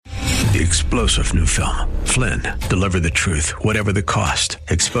The explosive new film, Flynn, deliver the truth, whatever the cost,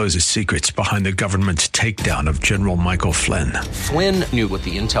 exposes secrets behind the government's takedown of General Michael Flynn. Flynn knew what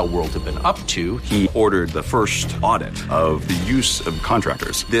the intel world had been up to. He ordered the first audit of the use of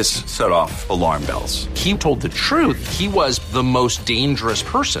contractors. This set off alarm bells. He told the truth. He was the most dangerous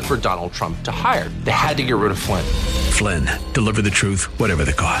person for Donald Trump to hire. They had to get rid of Flynn. Flynn, deliver the truth, whatever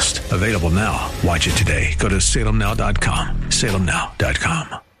the cost. Available now. Watch it today. Go to salemnow.com.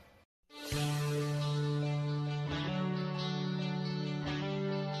 salemnow.com.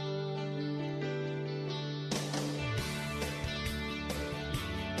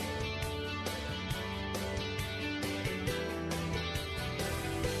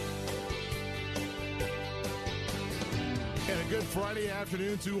 Friday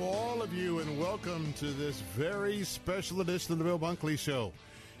afternoon to all of you, and welcome to this very special edition of the Bill Bunkley Show.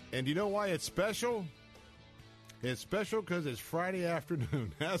 And you know why it's special? It's special because it's Friday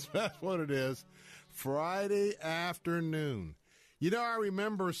afternoon. That's what it is. Friday afternoon. You know, I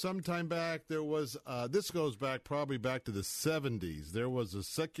remember sometime back there was, this goes back probably back to the 70s. There was a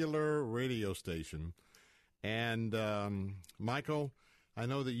secular radio station. And, Michael, I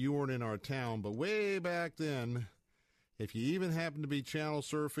know that you weren't in our town, but way back then, if you even happened to be channel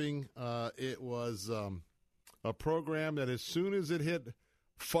surfing, it was a program that as soon as it hit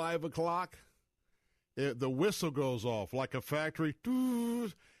 5 o'clock, the whistle goes off like a factory.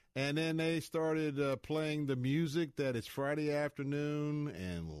 And then they started playing the music that it's Friday afternoon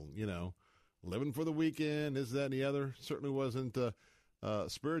and, you know, living for the weekend, this, that, and the other. Certainly wasn't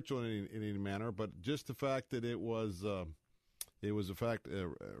spiritual in any manner, but just the fact that it was a fact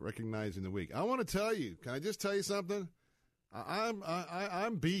recognizing the week. I want to tell you, can I just tell you something?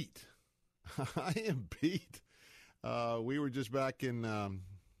 I'm beat. I am beat. We were just back in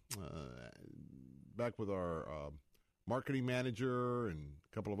back with our marketing manager and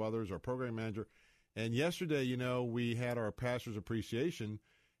a couple of others, our program manager. And yesterday, you know, we had our pastor's appreciation,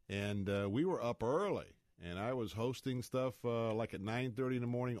 and we were up early. And I was hosting stuff like at 9:30 in the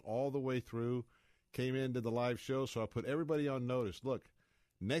morning all the way through. Came into the live show, so I put everybody on notice. Look,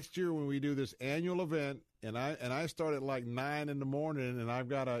 next year when we do this annual event, and I start at like 9 in the morning, and I've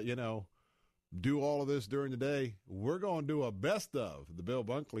got to, you know, do all of this during the day, we're going to do a best of the Bill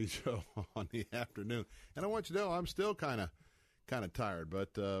Bunkley Show on the afternoon. And I want you to know I'm still kind of tired,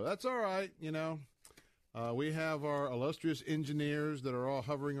 but that's all right, you know. We have our illustrious engineers that are all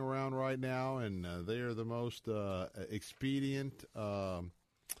hovering around right now, and they are the most expedient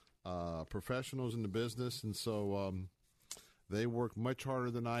professionals in the business, and so they work much harder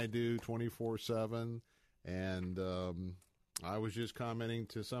than I do 24/7. And I was just commenting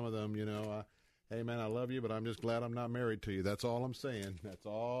to some of them, you know, hey, man, I love you, but I'm just glad I'm not married to you. That's all I'm saying. That's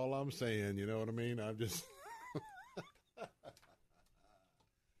all I'm saying. You know what I mean? I'm just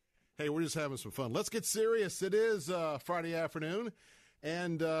hey, we're just having some fun. Let's get serious. It is Friday afternoon,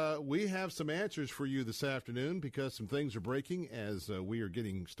 and we have some answers for you this afternoon because some things are breaking as we are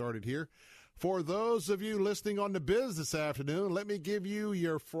getting started here. For those of you listening on the biz this afternoon, let me give you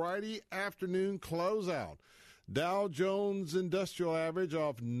your Friday afternoon closeout. Dow Jones Industrial Average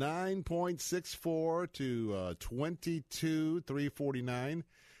off 9.64 to 22,349.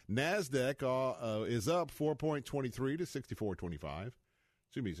 NASDAQ is up 4.23 to 64.25.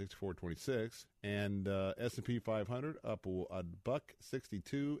 Excuse me, 64.26. And S&P 500 up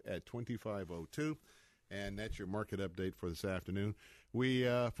 $1.62 at 25.02. And that's your market update for this afternoon.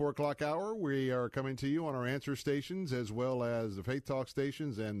 4 o'clock hour, we are coming to you on our answer stations as well as the Faith Talk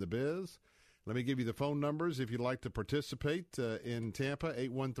stations and the Biz. Let me give you the phone numbers if you'd like to participate in Tampa,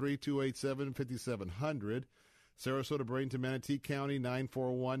 813-287-5700. Sarasota, Bradenton, Manatee County,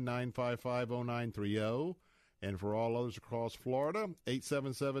 941-955-0930. And for all others across Florida,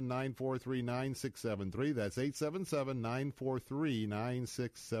 877-943-9673. That's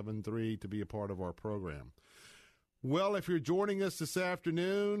 877-943-9673 to be a part of our program. Well, if you're joining us this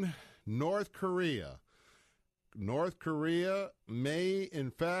afternoon, North Korea may, in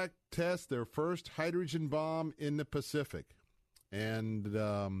fact, test their first hydrogen bomb in the Pacific.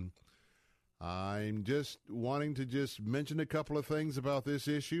 And I'm just wanting to just mention a couple of things about this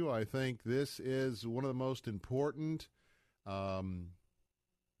issue. I think this is one of the most important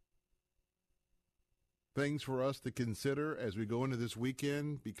things for us to consider as we go into this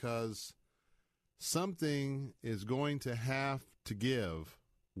weekend, because something is going to have to give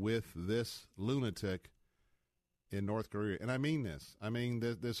with this lunatic in North Korea. And I mean this. I mean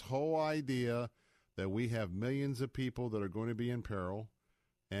this whole idea that we have millions of people that are going to be in peril.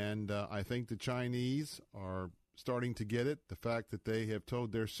 And I think the Chinese are starting to get it. The fact that they have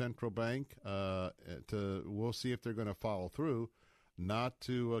told their central bank we'll see if they're going to follow through, not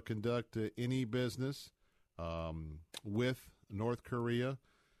to conduct any business with North Korea.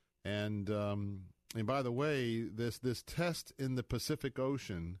 And by the way, this test in the Pacific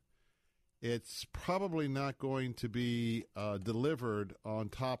Ocean, it's probably not going to be delivered on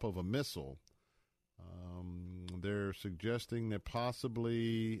top of a missile. They're suggesting that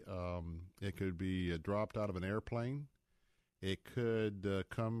possibly it could be dropped out of an airplane. It could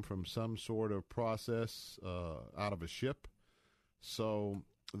come from some sort of process out of a ship. So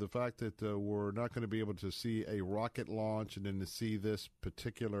the fact that we're not going to be able to see a rocket launch and then to see this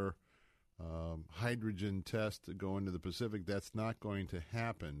particular hydrogen test go into the Pacific, that's not going to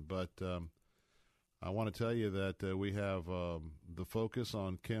happen. But I want to tell you that we have the focus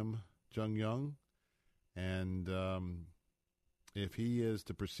on Kim Jong-un. And if he is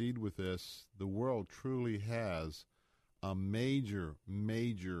to proceed with this, the world truly has a major,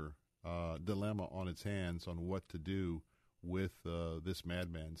 major dilemma on its hands on what to do with this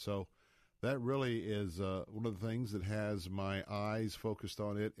madman. So that really is one of the things that has my eyes focused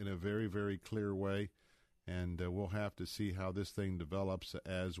on it in a very, very clear way. And we'll have to see how this thing develops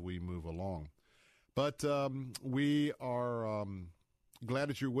as we move along. But we are glad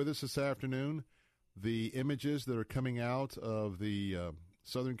that you're with us this afternoon. The images that are coming out of the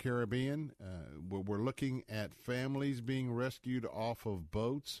Southern Caribbean, we're looking at families being rescued off of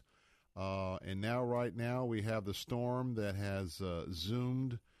boats. And now, right now, we have the storm that has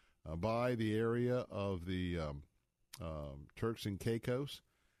zoomed by the area of the Turks and Caicos.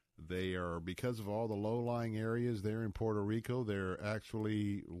 They are, because of all the low-lying areas there in Puerto Rico, they're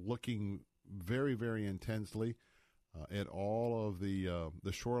actually looking very, very intensely at all of the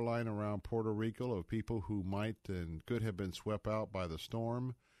shoreline around Puerto Rico of people who might and could have been swept out by the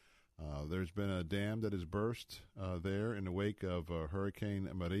storm. There's been a dam that has burst there in the wake of Hurricane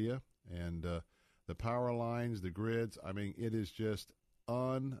Maria. And the power lines, the grids, I mean, it is just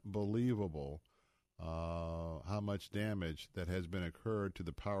unbelievable how much damage that has been occurred to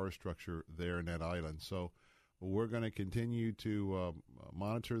the power structure there in that island. So we're going to continue to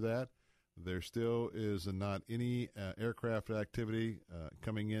monitor that. There still is not any aircraft activity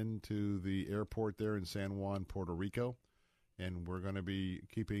coming into the airport there in San Juan, Puerto Rico. And we're going to be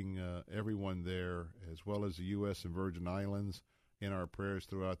keeping everyone there, as well as the U.S. and Virgin Islands, in our prayers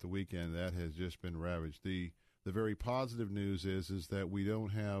throughout the weekend. That has just been ravaged. The very positive news is that we don't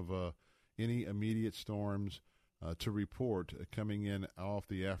have any immediate storms to report coming in off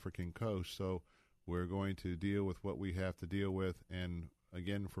the African coast. So we're going to deal with what we have to deal with. And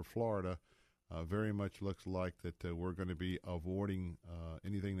again, for Florida, very much looks like that we're going to be avoiding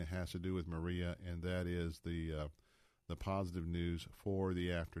anything that has to do with Maria, and that is the positive news for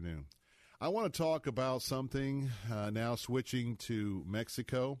the afternoon. I want to talk about something now, switching to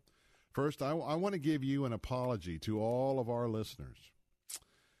Mexico. First, I want to give you an apology to all of our listeners.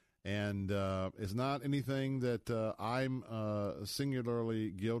 And it's not anything that I'm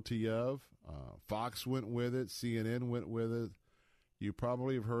singularly guilty of. Fox went with it. CNN went with it. You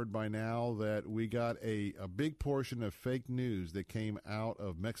probably have heard by now that we got a big portion of fake news that came out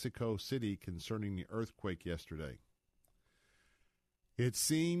of Mexico City concerning the earthquake yesterday. It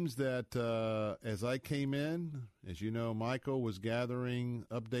seems that as I came in, as you know, Michael was gathering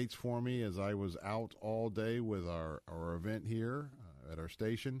updates for me as I was out all day with our event here at our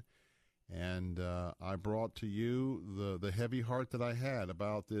station. And I brought to you the heavy heart that I had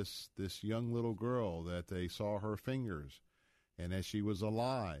about this young little girl, that they saw her fingers and that she was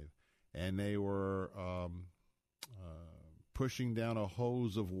alive. And they were pushing down a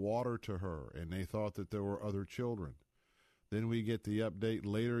hose of water to her, and they thought that there were other children. Then we get the update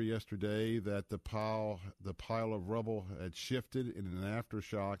later yesterday that the pile of rubble had shifted in an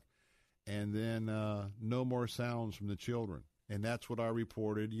aftershock, and then no more sounds from the children. And that's what I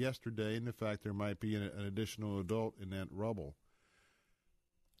reported yesterday, and the fact there might be an additional adult in that rubble.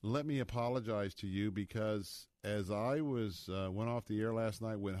 Let me apologize to you, because as I went off the air last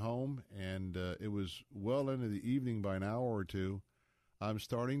night, went home, and it was well into the evening by an hour or two, I'm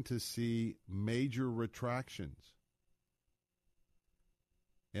starting to see major retractions.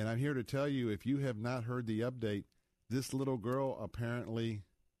 And I'm here to tell you, if you have not heard the update, this little girl, apparently,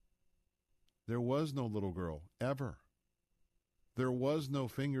 there was no little girl, ever. There was no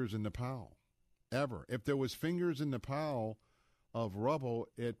fingers in the pile, ever. If there was fingers in the pile of rubble,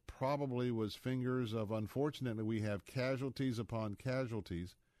 it probably was fingers of, unfortunately, we have casualties upon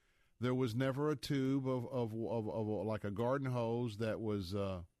casualties. There was never a tube of like a garden hose that was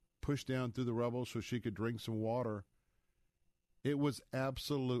pushed down through the rubble so she could drink some water. It was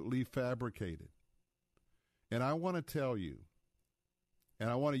absolutely fabricated. And I want to tell you,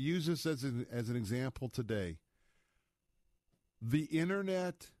 and I want to use this as an example today, The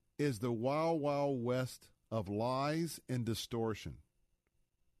internet is the wild, wild west of lies and distortion.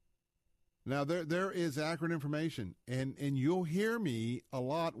 Now, there is accurate information, and you'll hear me a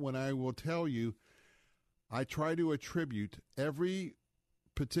lot when I will tell you I try to attribute every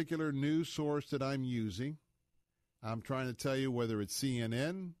particular news source that I'm using. I'm trying to tell you whether it's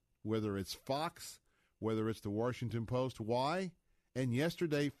CNN, whether it's Fox, whether it's the Washington Post. Why? And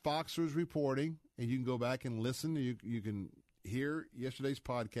yesterday, Fox was reporting, and you can go back and listen. You can hear yesterday's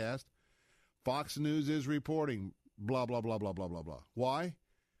podcast. Fox News is reporting, blah, blah, blah, blah, blah, blah, blah. Why?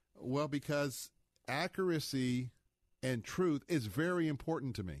 Well, because accuracy and truth is very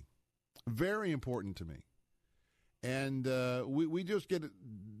important to me. Very important to me. And we just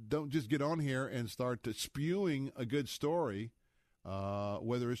don't just get on here and start spewing a good story,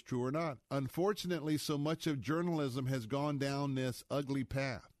 whether it's true or not. Unfortunately, so much of journalism has gone down this ugly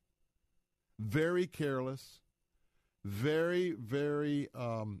path. Very careless, very, very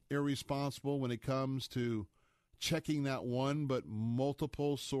irresponsible when it comes to checking that one but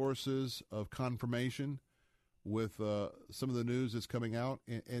multiple sources of confirmation with some of the news that's coming out.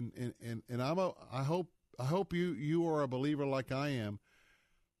 And I hope you are a believer like I am.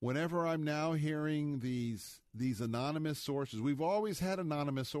 Whenever I'm now hearing these anonymous sources, we've always had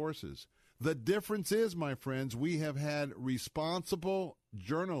anonymous sources. The difference is, my friends, we have had responsible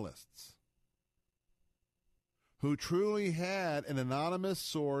journalists who truly had an anonymous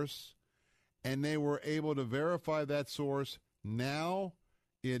source, and they were able to verify that source. Now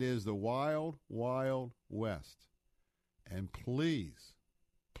it is the wild, wild west. And please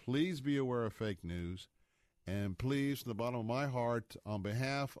be aware of fake news. And please, from the bottom of my heart, on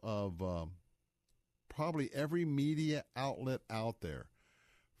behalf of probably every media outlet out there,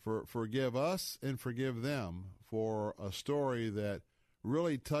 forgive us and forgive them for a story that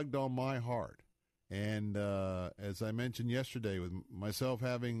really tugged on my heart. And as I mentioned yesterday, with myself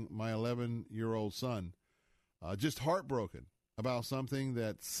having my 11-year-old son, just heartbroken about something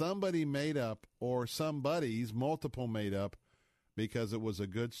that somebody made up, or somebody's multiple made up, because it was a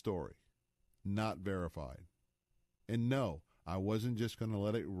good story, not verified. And no, I wasn't just going to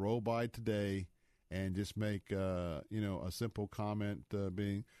let it roll by today and just make a simple comment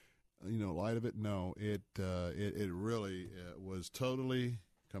being light of it. No, it really was totally,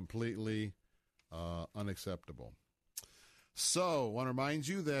 completely unacceptable. So I want to remind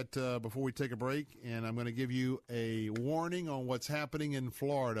you that before we take a break, and I'm going to give you a warning on what's happening in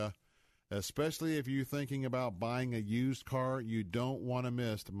Florida, especially if you're thinking about buying a used car. You don't want to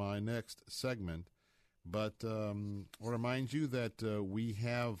miss my next segment. But I'll remind you that we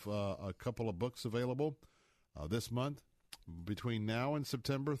have a couple of books available this month. Between now and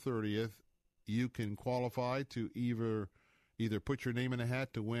September 30th, you can qualify to either put your name in a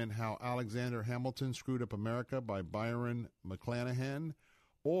hat to win How Alexander Hamilton Screwed Up America by Byron McClanahan,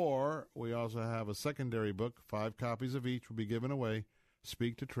 or we also have a secondary book, 5 copies of each will be given away,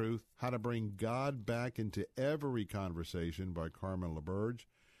 Speak the Truth, How to Bring God Back into Every Conversation by Carmen LaBerge.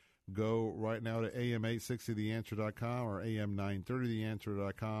 Go right now to am860theanswer.com or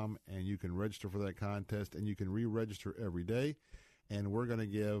am930theanswer.com, and you can register for that contest, and you can re-register every day. And we're going to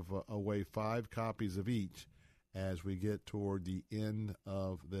give away 5 copies of each as we get toward the end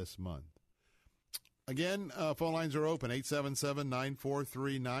of this month. Again, phone lines are open,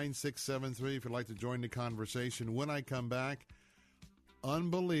 877-943-9673 if you'd like to join the conversation. When I come back,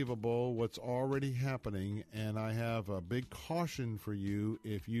 unbelievable what's already happening, and I have a big caution for you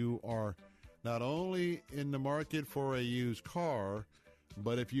if you are not only in the market for a used car,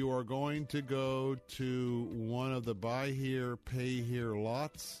 but if you are going to go to one of the buy here, pay here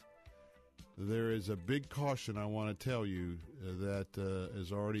lots. There is a big caution I want to tell you that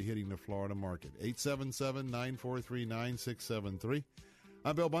is already hitting the Florida market. 877-943-9673.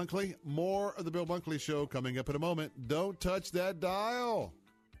 I'm Bill Bunkley. More of the Bill Bunkley Show coming up in a moment. Don't touch that dial.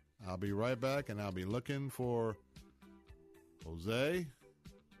 I'll be right back, and I'll be looking for Jose,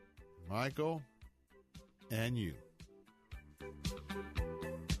 Michael, and you.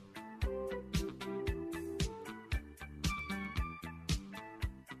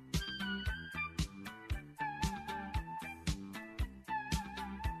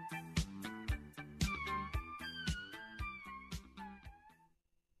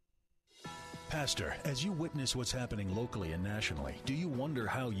 Pastor, as you witness what's happening locally and nationally, do you wonder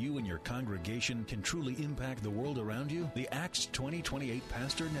how you and your congregation can truly impact the world around you? The Acts 2028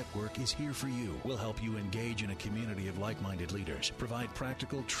 Pastor Network is here for you. We'll help you engage in a community of like-minded leaders, provide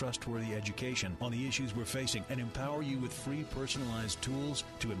practical, trustworthy education on the issues we're facing, and empower you with free personalized tools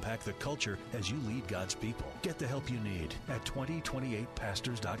to impact the culture as you lead God's people. Get the help you need at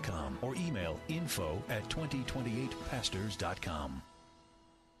 2028pastors.com or email info@2028pastors.com.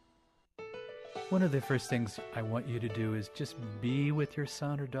 One of the first things I want you to do is just be with your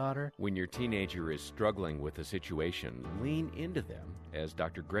son or daughter. When your teenager is struggling with a situation, lean into them, as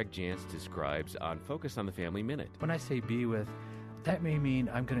Dr. Greg Jantz describes on Focus on the Family Minute. When I say be with, that may mean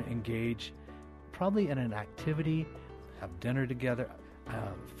I'm going to engage probably in an activity, have dinner together,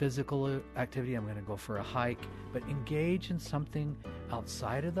 physical activity, I'm going to go for a hike, but engage in something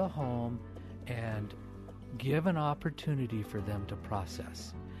outside of the home and give an opportunity for them to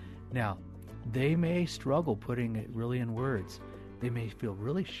process. Now, they may struggle putting it really in words. They may feel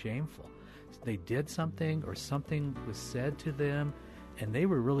really shameful. They did something or something was said to them and they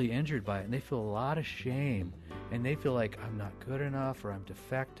were really injured by it, and they feel a lot of shame and they feel like I'm not good enough or I'm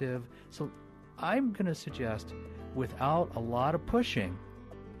defective. So I'm going to suggest, without a lot of pushing,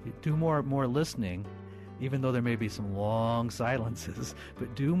 do more listening, even though there may be some long silences,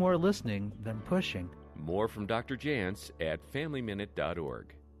 but do more listening than pushing. More from Dr. Jantz at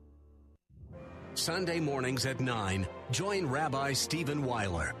FamilyMinute.org. Sunday mornings at 9, join Rabbi Stephen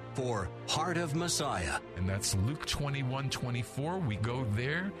Weiler for Heart of Messiah. And that's Luke 21:24. We go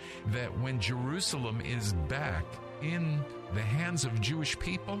there, that when Jerusalem is back in the hands of Jewish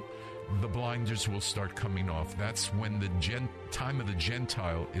people, the blinders will start coming off. That's when the time of the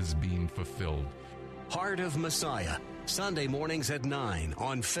Gentile is being fulfilled. Heart of Messiah, Sunday mornings at 9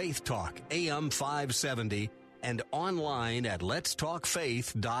 on Faith Talk, AM 570, and online at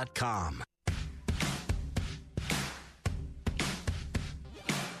letstalkfaith.com.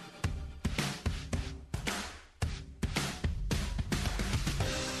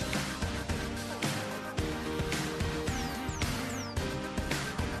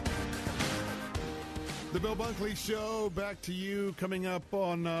 The Bill Bunkley Show, back to you, coming up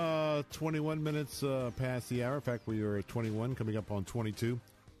on 21 minutes past the hour. In fact, we are at 21, coming up on 22.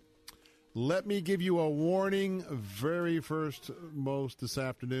 Let me give you a warning very first most this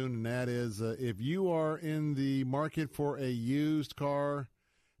afternoon, and that is if you are in the market for a used car,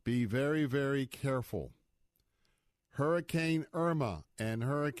 be very, very careful. Hurricane Irma and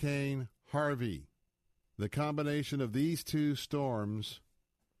Hurricane Harvey, the combination of these two storms,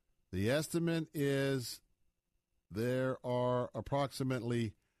 the estimate is there are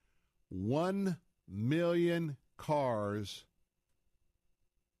approximately 1 million cars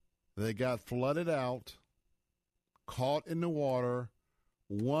that got flooded out, caught in the water.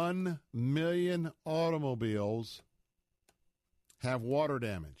 1 million automobiles have water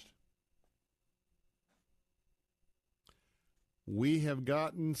damage. We have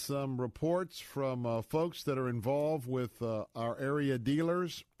gotten some reports from folks that are involved with our area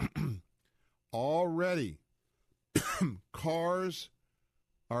dealers. Already, cars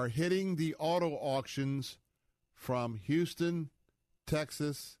are hitting the auto auctions from Houston,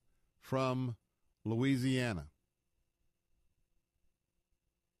 Texas, from Louisiana.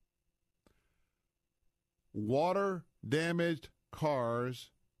 Water-damaged cars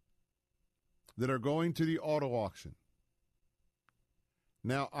that are going to the auto auction.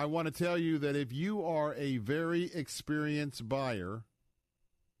 Now, I want to tell you that if you are a very experienced buyer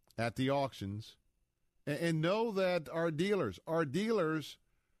at the auctions, and know that our dealers,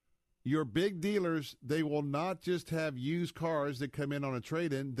 your big dealers, they will not just have used cars that come in on a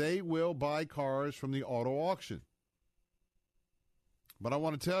trade-in. They will buy cars from the auto auction. But I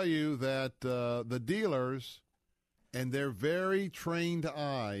want to tell you that the dealers and their very trained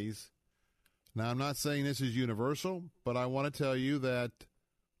eyes, now I'm not saying this is universal, but I want to tell you that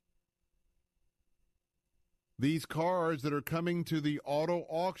these cars that are coming to the auto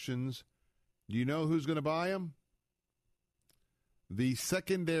auctions, do you know who's going to buy them? The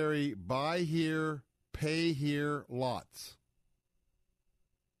secondary buy here, pay here lots.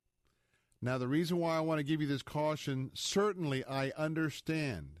 Now, the reason why I want to give you this caution, certainly I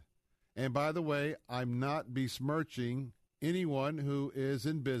understand. And by the way, I'm not besmirching anyone who is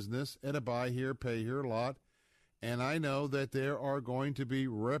in business at a buy here, pay here lot. And I know that there are going to be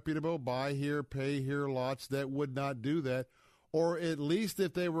reputable buy here, pay here lots that would not do that. Or at least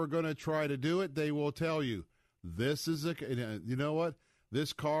if they were going to try to do it, they will tell you, this is you know what?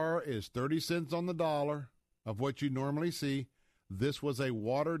 This car is 30 cents on the dollar of what you normally see. This was a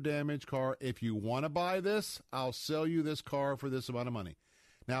water damaged car. If you want to buy this, I'll sell you this car for this amount of money.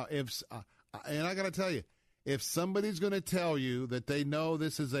 Now, if And I got to tell you, if somebody's going to tell you that they know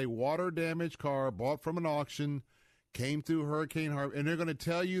this is a water-damaged car bought from an auction, came through Hurricane Harvey, and they're going to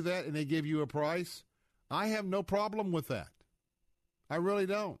tell you that and they give you a price, I have no problem with that. I really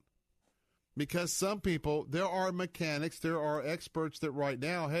don't. Because some people, there are mechanics, there are experts that right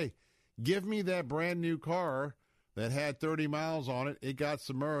now, hey, give me that brand new car that had 30 miles on it. It got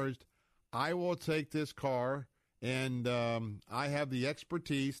submerged. I will take this car, and I have the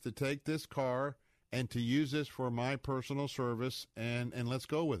expertise to take this car and to use this for my personal service, and let's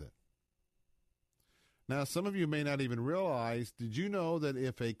go with it. Now, some of you may not even realize, did you know that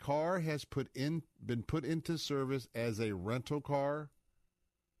if a car has been put into service as a rental car,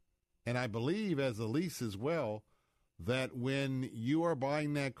 and I believe as a lease as well, that when you are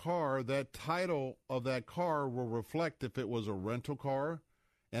buying that car, that title of that car will reflect if it was a rental car,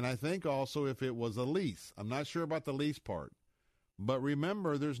 and I think also if it was a lease. I'm not sure about the lease part. But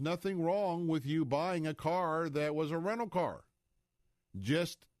remember, there's nothing wrong with you buying a car that was a rental car.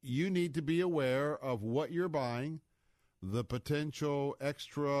 Just you need to be aware of what you're buying, the potential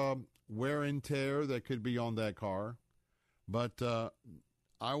extra wear and tear that could be on that car. But I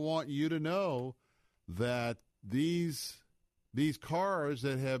want you to know that these cars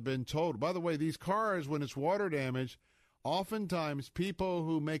that have been totaled, by the way, these cars, when it's water damage, oftentimes people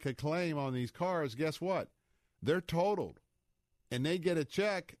who make a claim on these cars, guess what? They're totaled. And they get a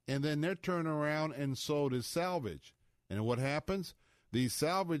check, and then they're turned around and sold as salvage. And what happens? These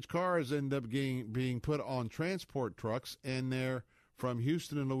salvage cars end up being put on transport trucks, and they're from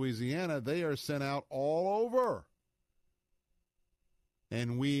Houston and Louisiana. They are sent out all over.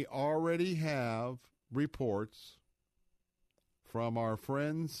 And we already have reports from our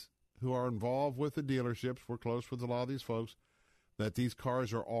friends who are involved with the dealerships. We're close with a lot of these folks, that these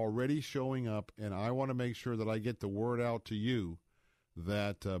cars are already showing up, and I want to make sure that I get the word out to you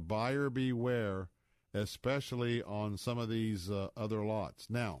that buyer beware, especially on some of these other lots.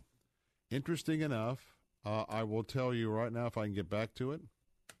 Now, interesting enough, I will tell you right now, if I can get back to it.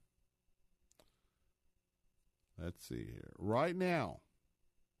 Let's see here. Right now,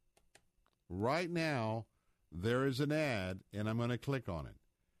 there is an ad, and I'm going to click on it.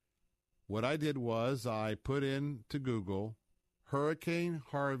 What I did was I put into Google, Hurricane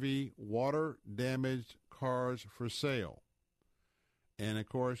Harvey water-damaged cars for sale. And, of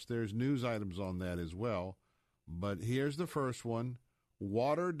course, there's news items on that as well. But here's the first one,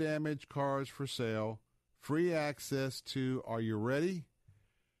 water-damaged cars for sale, free access to, are you ready?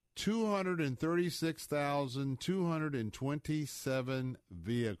 236,227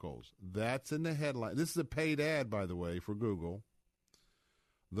 vehicles. That's in the headline. This is a paid ad, by the way, for Google.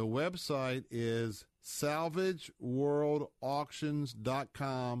 The website is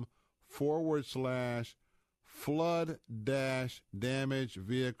salvageworldauctions.com/flood-damaged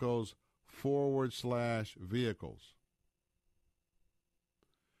vehicles/vehicles.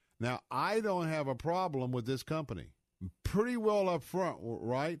 Now, I don't have a problem with this company. Pretty well up front,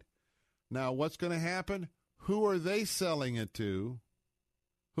 right? Now, what's going to happen? Who are they selling it to?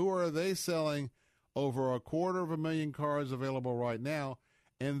 Who are they selling over 250,000 cars available right now?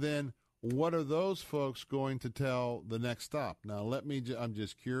 And then what are those folks going to tell the next stop? Now, I'm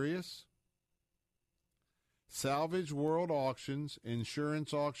just curious. Salvage World Auctions,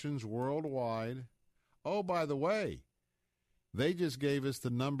 insurance auctions worldwide. Oh, by the way, they just gave us the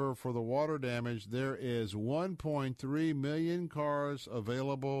number for the water damage. There is 1.3 million cars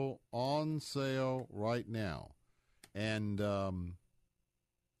available on sale right now. And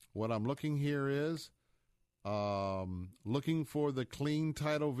what I'm looking here is looking for the clean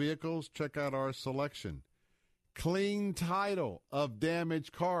title vehicles. Check out our selection. Clean title of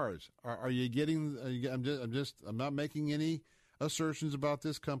damaged cars. Are you getting? I'm not making any assertions about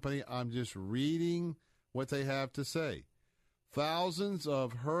this company. I'm just reading what they have to say. Thousands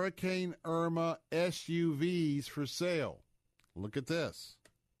of Hurricane Irma SUVs for sale. Look at this.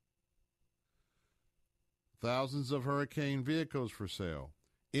 Thousands of hurricane vehicles for sale.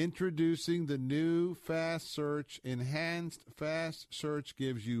 Introducing the new Fast Search. Enhanced Fast Search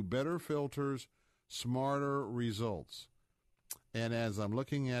gives you better filters, smarter results. And as I'm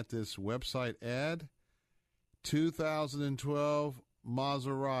looking at this website ad, 2012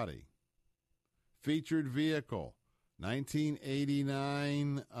 Maserati. Featured vehicle.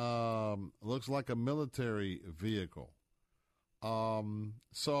 1989, looks like a military vehicle. So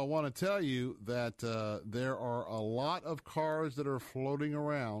I want to tell you that there are a lot of cars that are floating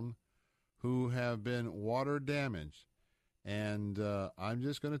around who have been water damaged. And I'm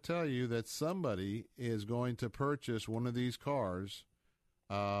just going to tell you that somebody is going to purchase one of these cars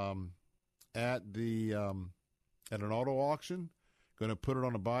at an auto auction, going to put it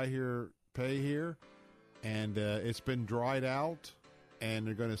on a buy here pay here, and it's been dried out, and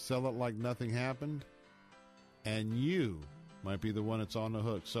they're going to sell it like nothing happened, and you might be the one that's on the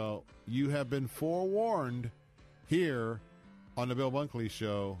hook. So you have been forewarned here on the Bill Bunkley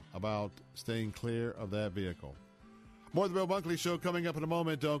Show about staying clear of that vehicle. More of the Bill Bunkley Show coming up in a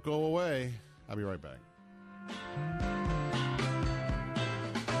moment. Don't go away. I'll be right back.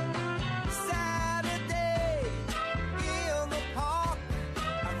 Saturday in the park,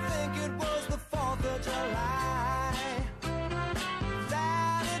 I think it was the 4th of July.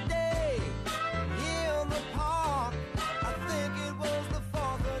 Saturday in the park, I think it was the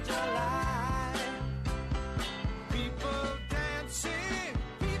 4th of July. People dancing,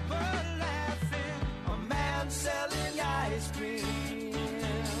 people laughing, a man selling ice cream,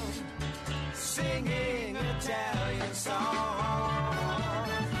 singing Italian songs.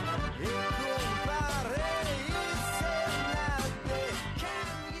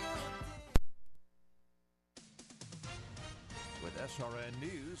 With SRN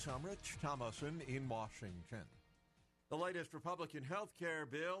News, I'm Rich Thomason in Washington. The latest Republican health care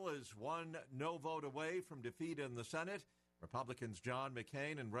bill is one no vote away from defeat in the Senate. Republicans John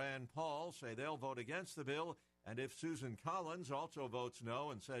McCain and Rand Paul say they'll vote against the bill, and if Susan Collins also votes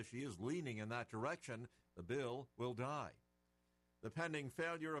no and says she is leaning in that direction, the bill will die. The pending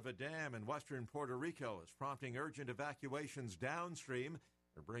failure of a dam in western Puerto Rico is prompting urgent evacuations downstream.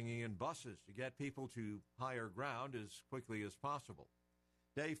 They're bringing in buses to get people to higher ground as quickly as possible.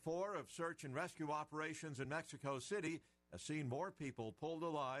 Day 4 of search and rescue operations in Mexico City has seen more people pulled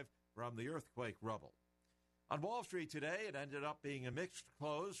alive from the earthquake rubble. On Wall Street today, it ended up being a mixed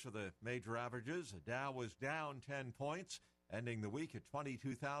close for the major averages. The Dow was down 10 points, ending the week at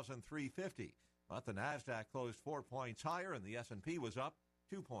 22,350. But the Nasdaq closed 4 points higher, and the S&P was up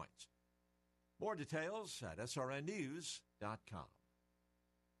 2 points. More details at srnnews.com.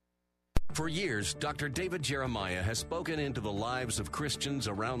 For years, Dr. David Jeremiah has spoken into the lives of Christians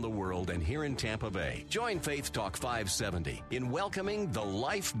around the world and here in Tampa Bay. Join Faith Talk 570 in welcoming the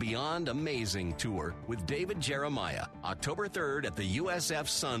Life Beyond Amazing Tour with David Jeremiah, October 3rd at the USF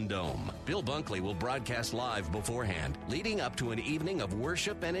Sun Dome. Bill Bunkley will broadcast live beforehand, leading up to an evening of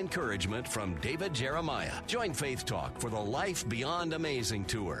worship and encouragement from David Jeremiah. Join Faith Talk for the Life Beyond Amazing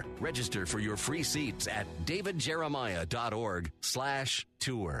Tour. Register for your free seats at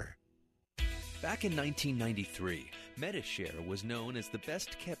davidjeremiah.org/tour. Back in 1993, Medishare was known as the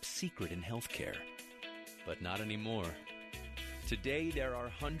best-kept secret in healthcare. But not anymore. Today, there are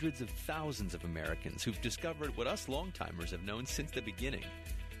hundreds of thousands of Americans who've discovered what us long-timers have known since the beginning.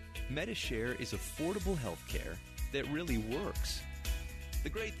 Medishare is affordable healthcare that really works. The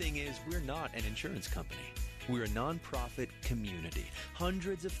great thing is, we're not an insurance company. We're a nonprofit community.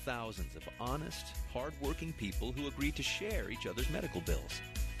 Hundreds of thousands of honest, hardworking people who agree to share each other's medical bills.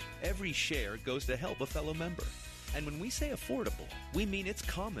 Every share goes to help a fellow member. And when we say affordable, we mean it's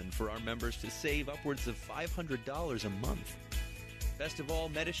common for our members to save upwards of $500 a month. Best of all,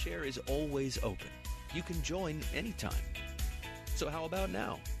 Medishare is always open. You can join anytime. So how about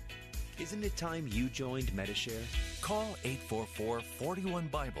now? Isn't it time you joined Medishare? Call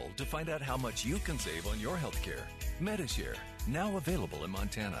 844-41-BIBLE to find out how much you can save on your health care. Medishare, now available in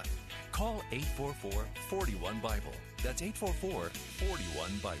Montana. Call 844-41-BIBLE. That's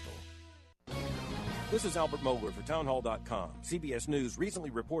 844-41-BIBLE. This is Albert Mohler for Townhall.com. CBS News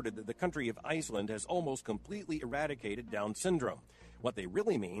recently reported that the country of Iceland has almost completely eradicated Down syndrome. What they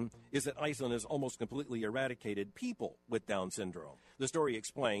really mean is that Iceland has almost completely eradicated people with Down syndrome. The story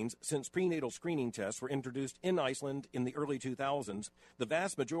explains, since prenatal screening tests were introduced in Iceland in the early 2000s, the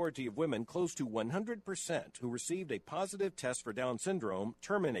vast majority of women, close to 100%, who received a positive test for Down syndrome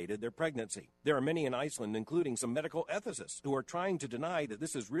terminated their pregnancy. There are many in Iceland, including some medical ethicists, who are trying to deny that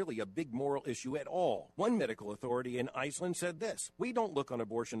this is really a big moral issue at all. One medical authority in Iceland said this: "We don't look on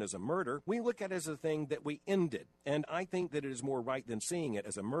abortion as a murder. We look at it as a thing that we ended. And I think that it is more right than seeing it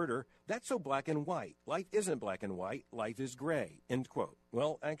as a murder. That's so black and white. Life isn't black and white. Life is gray." End quote.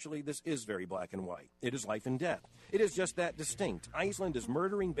 Well, actually, this is very black and white. It is life and death. It is just that distinct. Iceland is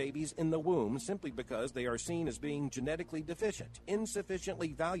murdering babies in the womb simply because they are seen as being genetically deficient,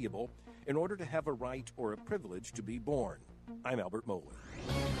 insufficiently valuable, in order to have a right or a privilege to be born. I'm Albert Mohler.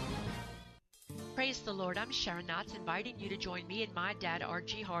 Praise the Lord. I'm Sharon Knotts, inviting you to join me and my dad,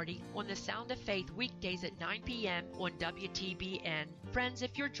 R.G. Hardy, on the Sound of Faith weekdays at 9 p.m. on WTBN. Friends,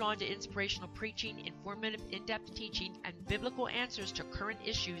 if you're drawn to inspirational preaching, informative, in-depth teaching, and biblical answers to current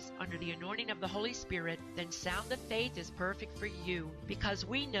issues under the anointing of the Holy Spirit, then Sound of Faith is perfect for you, because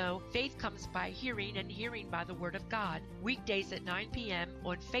we know faith comes by hearing and hearing by the Word of God. Weekdays at 9 p.m.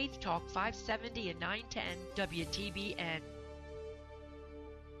 on Faith Talk 570 and 910 WTBN.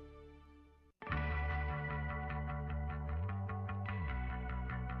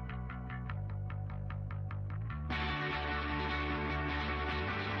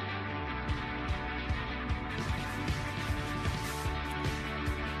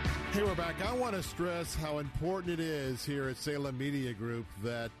 Hey, we're back. I want to stress how important it is here at Salem Media Group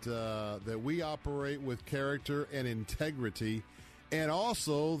that we operate with character and integrity, and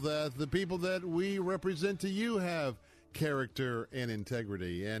also that the people that we represent to you have character and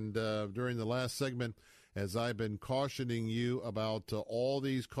integrity. And during the last segment, as I've been cautioning you about all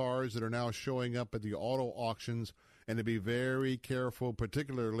these cars that are now showing up at the auto auctions, and to be very careful,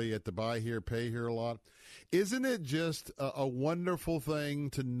 particularly at the buy here, pay here lot. Isn't it just a wonderful thing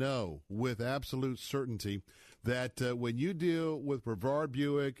to know with absolute certainty that when you deal with Brevard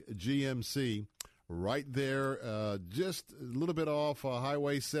Buick GMC, right there, just a little bit off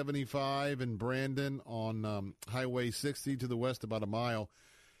Highway 75 in Brandon on Highway 60 to the west about a mile,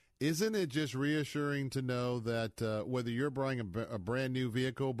 isn't it just reassuring to know that whether you're buying a brand new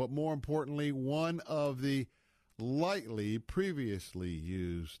vehicle, but more importantly, one of the lightly previously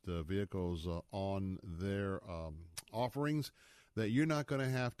used vehicles on their offerings, that you're not going to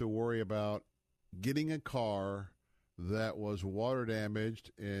have to worry about getting a car that was water damaged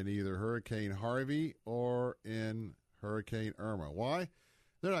in either Hurricane Harvey or in Hurricane Irma. Why?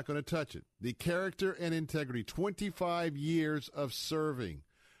 They're not going to touch it. The character and integrity, 25 years of serving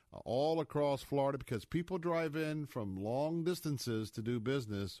all across Florida, because people drive in from long distances to do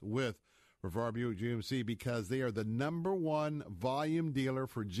business with Brevard Buick GMC, because they are the number one volume dealer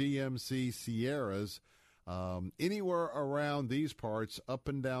for GMC Sierras anywhere around these parts, up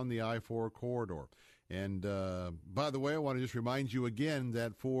and down the I-4 corridor. And by the way, I want to just remind you again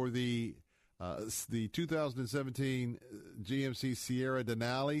that for the 2017 GMC Sierra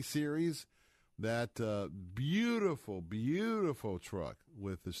Denali series, that beautiful, beautiful truck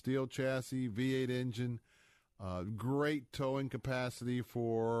with the steel chassis, V8 engine, great towing capacity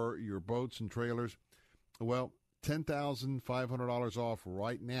for your boats and trailers. Well, $10,500 off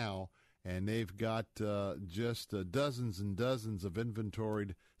right now, and they've got just dozens and dozens of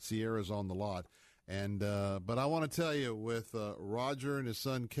inventoried Sierras on the lot. And but I want to tell you, with Roger and his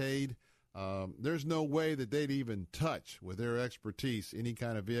son Cade, there's no way that they'd even touch, with their expertise, any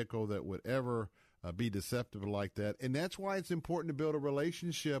kind of vehicle that would ever be deceptive like that. And that's why it's important to build a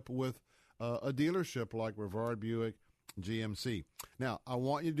relationship with a dealership like Brevard Buick GMC. Now, I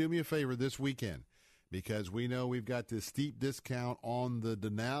want you to do me a favor this weekend, because we know we've got this steep discount on the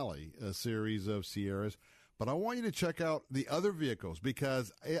Denali series of Sierras, but I want you to check out the other vehicles,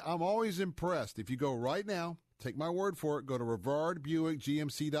 because I'm always impressed. If you go right now, take my word for it, go to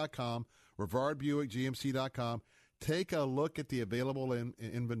RevardBuickGMC.com, RevardBuickGMC.com, take a look at the available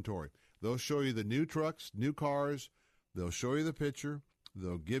inventory. They'll show you the new trucks, new cars, they'll show you the picture,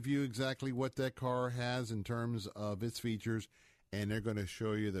 they'll give you exactly what that car has in terms of its features, and they're going to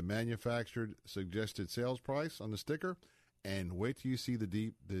show you the manufactured suggested sales price on the sticker, and wait till you see the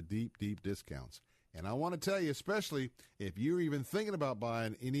deep discounts. And I want to tell you, especially if you're even thinking about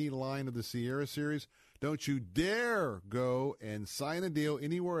buying any line of the Sierra series, don't you dare go and sign a deal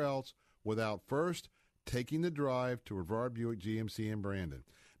anywhere else without first taking the drive to Brevard Buick GMC in Brandon.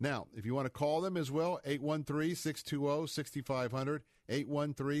 Now, if you want to call them as well, 813-620-6500,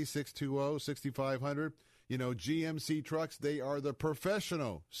 813-620-6500. You know, GMC trucks, they are the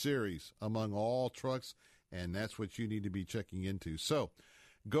professional series among all trucks, and that's what you need to be checking into. So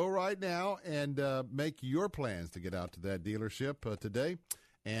go right now and make your plans to get out to that dealership today.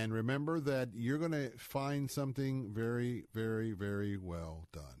 And remember that you're going to find something very, very, very well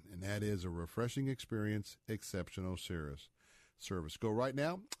done, and that is a refreshing experience, exceptional service. Go right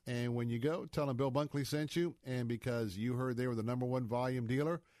now, and when you go, tell them Bill Bunkley sent you, and because you heard they were the number one volume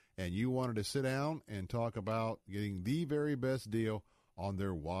dealer, and you wanted to sit down and talk about getting the very best deal on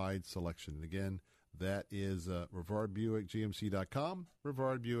their wide selection. And again, that is RevardBuickGMC.com,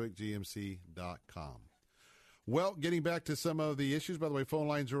 RevardBuickGMC.com. Well, getting back to some of the issues, by the way, phone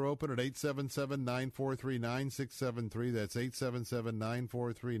lines are open at 877-943-9673. That's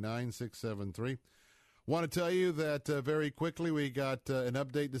 877-943-9673. Want to tell you that very quickly, we got an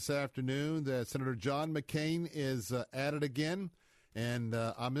update this afternoon that Senator John McCain is at it again. And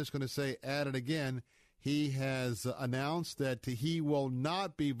I'm just going to say at it again. He has announced that he will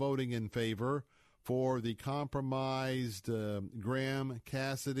not be voting in favor for the compromised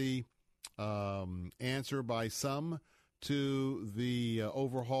Graham-Cassidy answer by some to the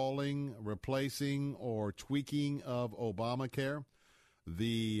overhauling, replacing, or tweaking of Obamacare.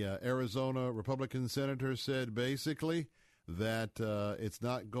 The Arizona Republican senator said basically that it's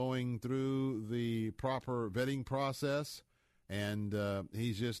not going through the proper vetting process, and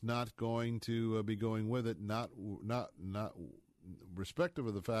he's just not going to be going with it, not respective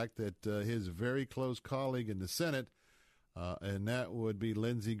of the fact that his very close colleague in the Senate, and that would be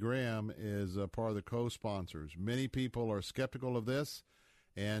Lindsey Graham, is part of the co-sponsors. Many people are skeptical of this,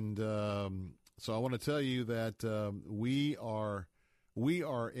 And so I want to tell you that we are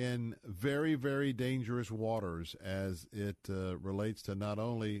in very, very dangerous waters as it relates to not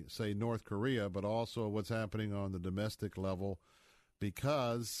only, say, North Korea, but also what's happening on the domestic level,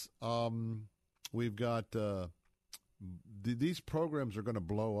 because we've got these programs are going to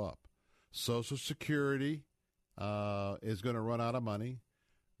blow up. Social Security is going to run out of money.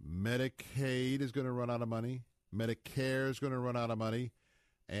 Medicaid is going to run out of money. Medicare is going to run out of money.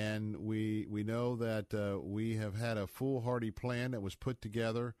 And we know that we have had a foolhardy plan that was put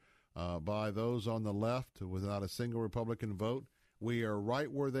together by those on the left without a single Republican vote. We are right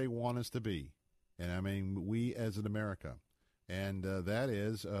where they want us to be. And I mean, we as in America. And that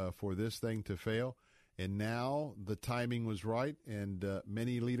is for this thing to fail. And now the timing was right. And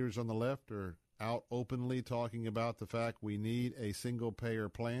many leaders on the left are out openly talking about the fact we need a single-payer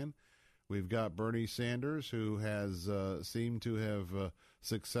plan. We've got Bernie Sanders, who has seemed to have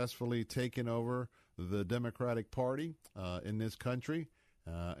successfully taken over the Democratic Party in this country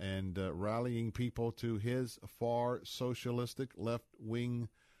and rallying people to his far socialistic left-wing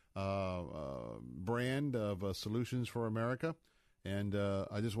brand of Solutions for America. And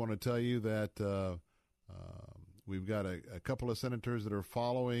I just want to tell you that we've got a couple of senators that are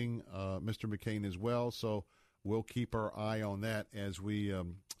following Mr. McCain as well, so we'll keep our eye on that as we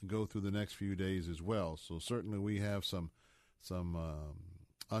go through the next few days as well. So certainly we have some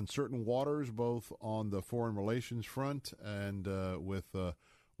uncertain waters, both on the foreign relations front and with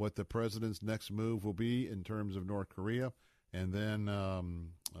what the president's next move will be in terms of North Korea, and then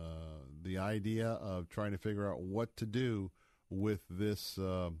the idea of trying to figure out what to do with this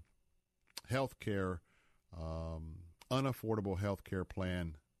health care, unaffordable health care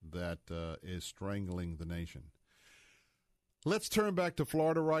plan that is strangling the nation. Let's turn back to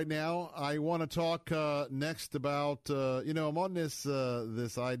Florida right now. I want to talk next about, I'm on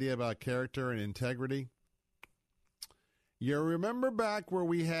this idea about character and integrity. You remember back where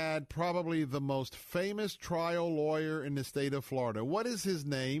we had probably the most famous trial lawyer in the state of Florida. What is his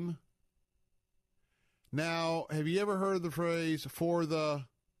name? Now, have you ever heard the phrase,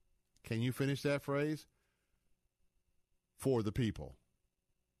 can you finish that phrase? For the people.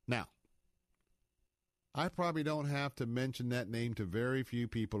 Now, I probably don't have to mention that name to very few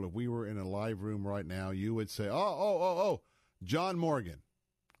people. If we were in a live room right now, you would say, John Morgan.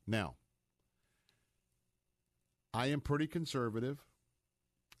 Now, I am pretty conservative.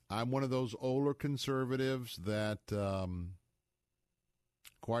 I'm one of those older conservatives that,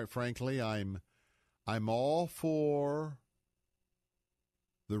 quite frankly, I'm all for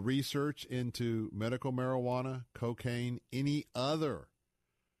the research into medical marijuana, cocaine, any other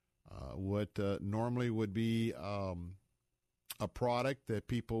what normally would be a product that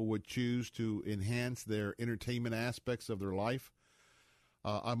people would choose to enhance their entertainment aspects of their life.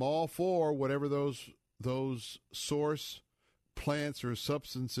 I'm all for whatever those source plants or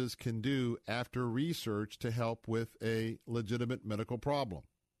substances can do after research to help with a legitimate medical problem.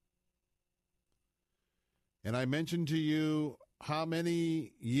 And I mentioned to you how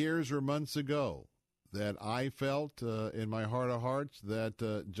many years or months ago that I felt in my heart of hearts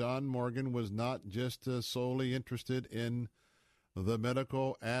that John Morgan was not just solely interested in the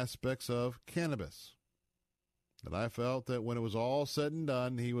medical aspects of cannabis. That I felt that when it was all said and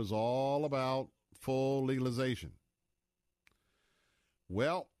done, he was all about full legalization.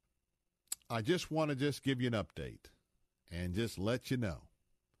 Well, I just want to give you an update and just let you know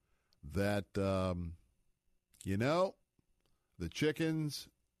that, the chickens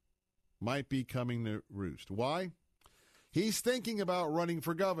might be coming to roost. Why? He's thinking about running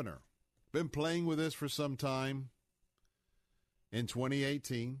for governor. Been playing with this for some time in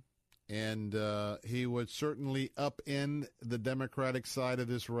 2018, and he would certainly upend the Democratic side of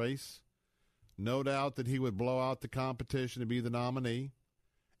this race. No doubt that he would blow out the competition to be the nominee.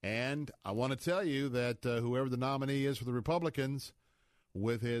 And I want to tell you that whoever the nominee is for the Republicans,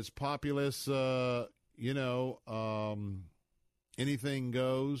 with his populist, anything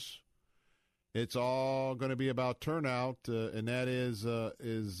goes, it's all going to be about turnout, and that is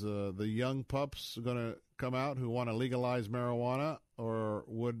the young pups going to come out who want to legalize marijuana, or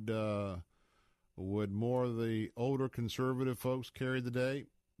would more of the older conservative folks carry the day?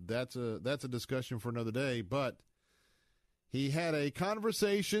 That's a discussion for another day. But he had a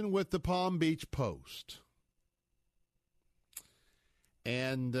conversation with the Palm Beach Post.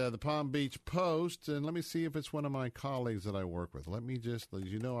 And the Palm Beach Post, and let me see if it's one of my colleagues that I work with. Let me just, as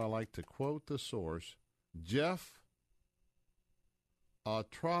you know, I like to quote the source. Jeff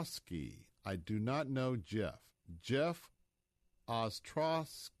Ostrowski. I do not know Jeff. Jeff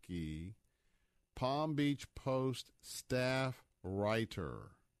Ostrowski, Palm Beach Post staff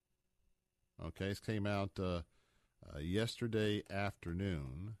writer. Okay, this came out yesterday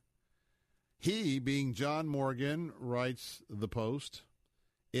afternoon. He, being John Morgan, writes the Post,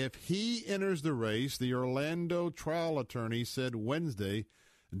 if he enters the race, the Orlando trial attorney said Wednesday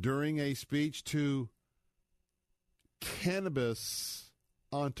during a speech to cannabis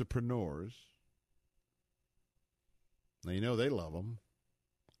entrepreneurs. Now, you know they love him,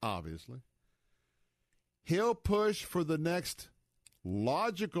 obviously. He'll push for the next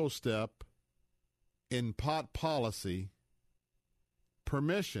logical step in pot policy,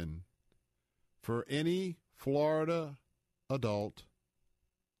 permission for any Florida adult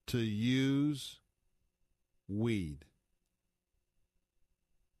to use weed.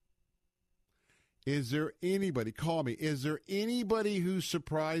 Is there anybody, call me, is there anybody who's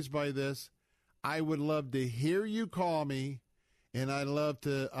surprised by this? I would love to hear you call me, and I'd love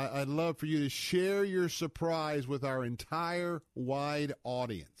for you to share your surprise with our entire wide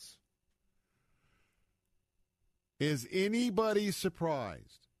audience. Is anybody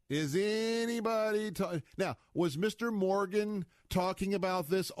surprised? Is anybody now, was Mr. Morgan talking about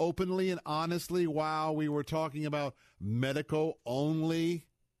this openly and honestly while we were talking about medical-only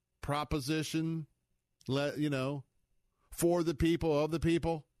proposition, for the people, of the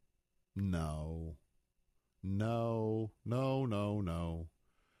people? No. The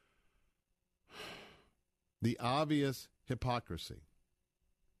obvious hypocrisy.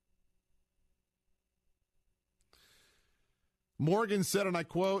 Morgan said, and I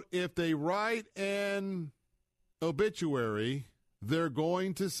quote, if they write an obituary, they're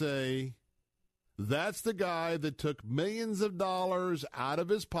going to say, that's the guy that took millions of dollars out of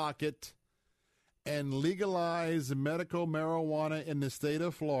his pocket and legalized medical marijuana in the state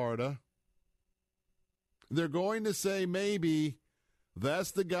of Florida. They're going to say maybe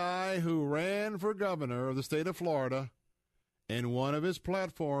that's the guy who ran for governor of the state of Florida, and one of his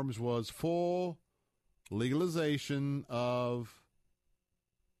platforms was full legalization of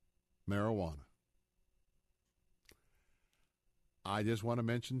marijuana. I just want to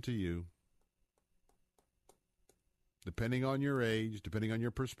mention to you, depending on your age, depending on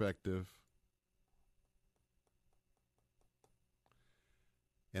your perspective,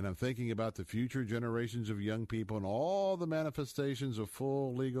 and I'm thinking about the future generations of young people and all the manifestations of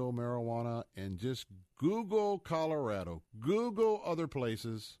full legal marijuana, and just Google Colorado, Google other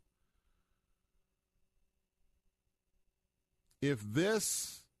places. If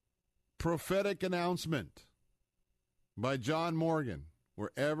this prophetic announcement by John Morgan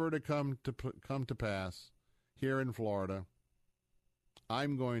were ever to come to pass here in Florida,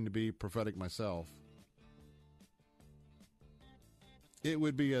 I'm going to be prophetic myself. It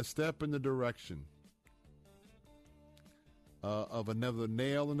would be a step in the direction of another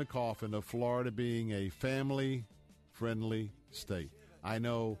nail in the coffin of Florida being a family-friendly state. I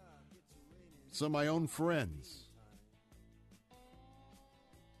know some of my own friends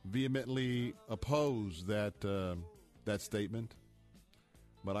vehemently oppose that statement,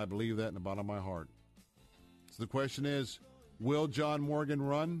 but I believe that in the bottom of my heart. So the question is, will John Morgan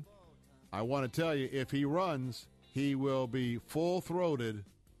run? I want to tell you, if he runs, he will be full-throated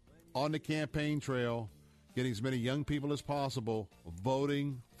on the campaign trail, getting as many young people as possible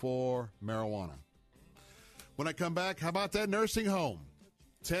voting for marijuana. When I come back, how about that nursing home?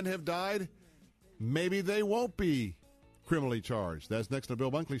 10 have died. Maybe they won't be criminally charged. That's next on the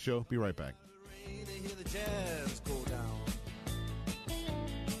Bill Bunkley Show. Be right back.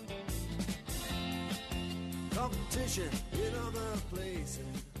 Competition in other places.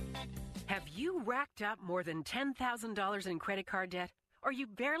 Have you racked up more than $10,000 in credit card debt? Are you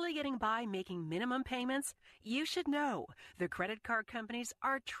barely getting by making minimum payments? You should know the credit card companies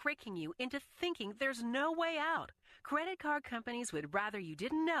are tricking you into thinking there's no way out. Credit card companies would rather you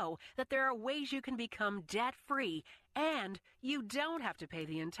didn't know that there are ways you can become debt-free, and you don't have to pay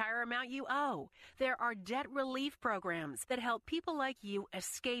the entire amount you owe. There are debt relief programs that help people like you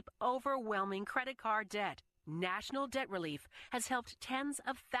escape overwhelming credit card debt. National Debt Relief has helped tens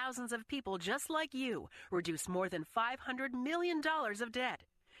of thousands of people just like you reduce more than $500 million of debt.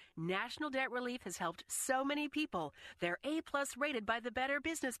 National Debt Relief has helped so many people, they're A-plus rated by the Better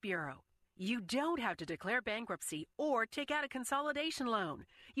Business Bureau. You don't have to declare bankruptcy or take out a consolidation loan.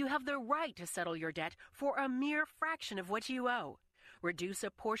 You have the right to settle your debt for a mere fraction of what you owe. Reduce a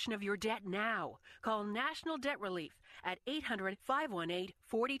portion of your debt now. Call National Debt Relief at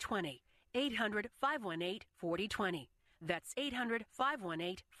 800-518-4020. 800-518-4020. That's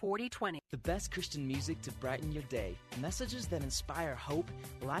 800-518-4020. The best Christian music to brighten your day. Messages that inspire hope,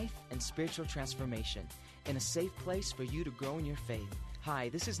 life, and spiritual transformation. In a safe place for you to grow in your faith. Hi,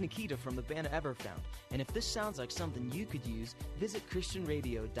 this is Nikita from the band Everfound, and if this sounds like something you could use, visit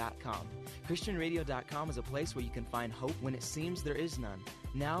ChristianRadio.com. ChristianRadio.com is a place where you can find hope when it seems there is none.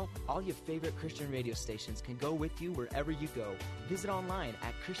 Now, all your favorite Christian radio stations can go with you wherever you go. Visit online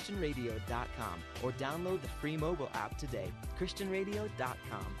at ChristianRadio.com or download the free mobile app today.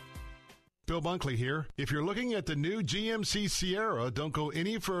 ChristianRadio.com. Bill Bunkley here. If you're looking at the new GMC Sierra, don't go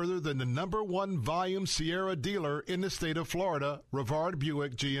any further than the #1 volume Sierra dealer in the state of Florida, Rivard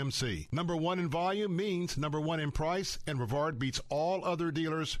Buick GMC. #1 in volume means #1 in price, and Rivard beats all other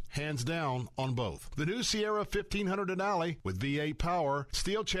dealers hands down on both. The new Sierra 1500 Denali with V8 power,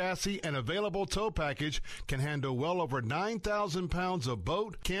 steel chassis, and available tow package can handle well over 9,000 pounds of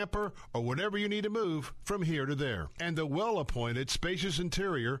boat, camper, or whatever you need to move from here to there. And the well-appointed, spacious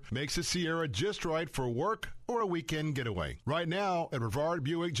interior makes the Sierra just right for work or a weekend getaway. Right now at Rivard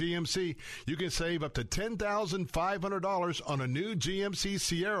Buick GMC, you can save up to $10,500 on a new GMC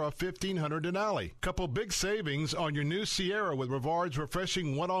Sierra 1500 Denali. Couple big savings on your new Sierra with Rivard's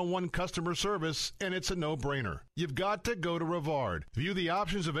refreshing one-on-one customer service, and it's a no-brainer. You've got to go to Rivard. View the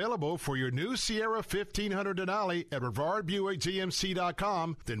options available for your new Sierra 1500 Denali at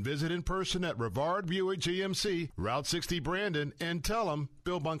RivardBuickGMC.com, then visit in person at Rivard Buick GMC, Route 60 Brandon, and tell them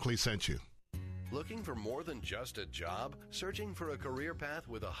Bill Bunkley sent you. Looking for more than just a job? Searching for a career path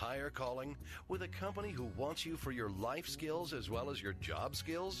with a higher calling? With a company who wants you for your life skills as well as your job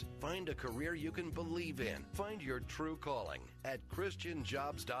skills? Find a career you can believe in. Find your true calling at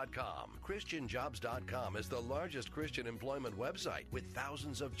ChristianJobs.com. ChristianJobs.com is the largest Christian employment website with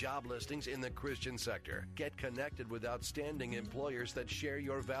thousands of job listings in the Christian sector. Get connected with outstanding employers that share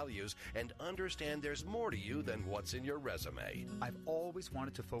your values and understand there's more to you than what's in your resume. I've always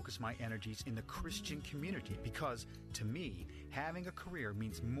wanted to focus my energies in the Christian community because, to me, having a career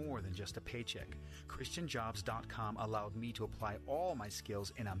means more than just a paycheck. ChristianJobs.com allowed me to apply all my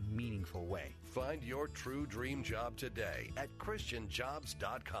skills in a meaningful way. Find your true dream job today at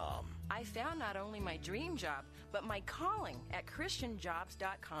ChristianJobs.com. I found not only my dream job, but my calling at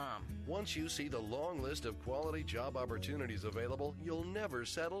ChristianJobs.com. Once you see the long list of quality job opportunities available, you'll never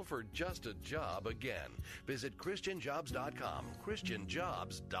settle for just a job again. Visit ChristianJobs.com.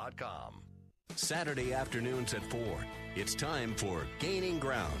 ChristianJobs.com. Saturday afternoons at 4. It's time for Gaining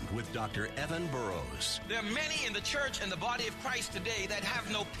Ground with Dr. Evan Burrows. There are many in the church and the body of Christ today that have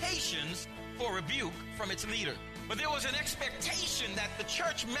no patience for rebuke from its leader. But there was an expectation that the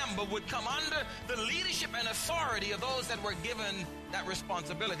church member would come under the leadership and authority of those that were given that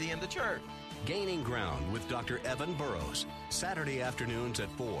responsibility in the church. Gaining Ground with Dr. Evan Burrows. Saturday afternoons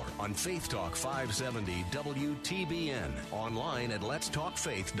at 4 on Faith Talk 570 WTBN. Online at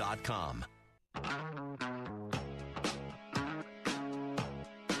letstalkfaith.com.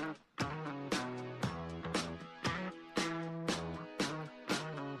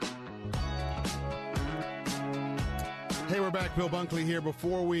 Hey, we're back. Bill Bunkley here.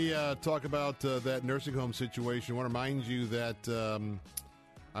 Before we talk about that nursing home situation, I want to remind you that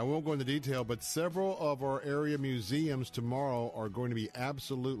I won't go into detail, but several of our area museums tomorrow are going to be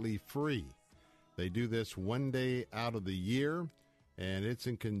absolutely free. They do this one day out of the year, and it's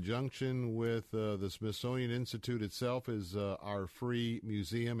in conjunction with the Smithsonian Institute itself is our free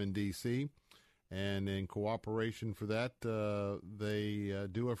museum in D.C., and in cooperation for that, they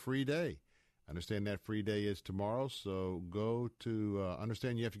do a free day. I understand that free day is tomorrow, so go to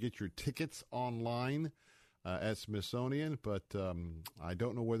understand you have to get your tickets online at Smithsonian, but I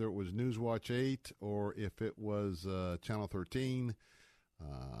don't know whether it was Newswatch 8 or if it was Channel 13.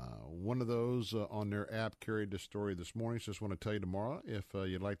 One of those on their app carried the story this morning. So just want to tell you tomorrow, if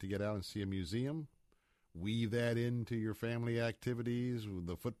you'd like to get out and see a museum, weave that into your family activities,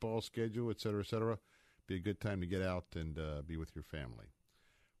 the football schedule, et cetera, be a good time to get out and be with your family.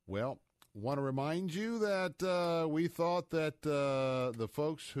 Well, want to remind you that we thought that the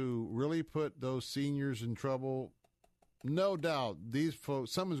folks who really put those seniors in trouble, no doubt, these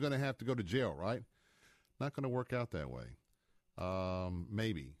folks, someone's going to have to go to jail, right? Not going to work out that way.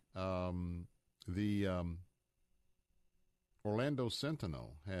 Maybe. The Orlando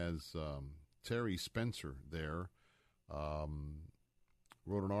Sentinel has Terry Spencer there,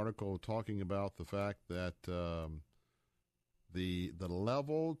 wrote an article talking about the fact that the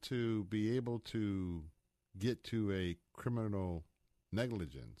level to be able to get to a criminal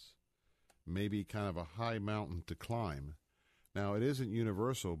negligence may be kind of a high mountain to climb. Now, it isn't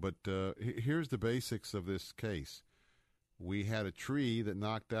universal, but here's the basics of this case. We had a tree that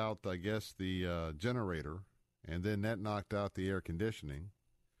knocked out, I guess, the generator, and then that knocked out the air conditioning.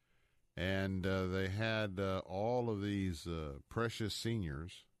 And they had all of these precious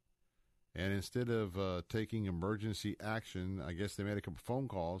seniors And instead of taking emergency action, I guess they made a couple phone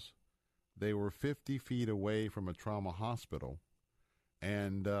calls. They were 50 feet away from a trauma hospital.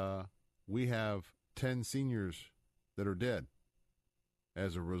 And we have 10 seniors that are dead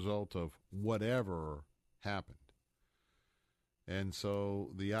as a result of whatever happened. And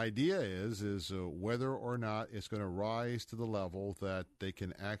so the idea is whether or not it's going to rise to the level that they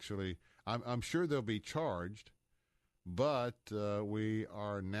can actually, I'm sure they'll be charged, but we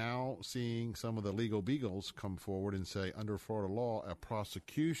are now seeing some of the legal beagles come forward and say, under Florida law, a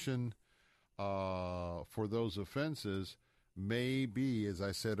prosecution for those offenses may be, as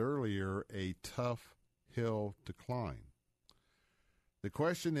I said earlier, a tough hill to climb. The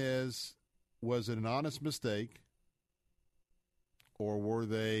question is, was it an honest mistake, or were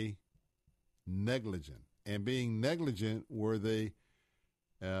they negligent? And being negligent, were they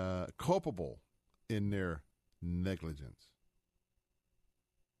culpable in their negligence?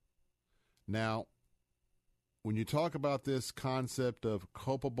 Now, when you talk about this concept of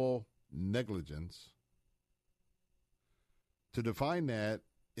culpable negligence, to define that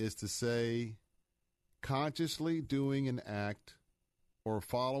is to say consciously doing an act or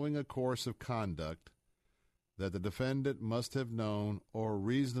following a course of conduct that the defendant must have known or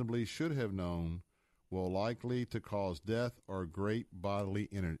reasonably should have known will likely to cause death or great bodily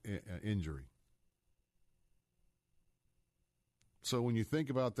injury. So when you think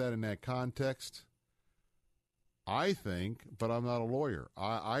about that in that context, I think, but I'm not a lawyer,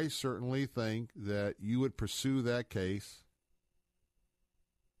 I certainly think that you would pursue that case.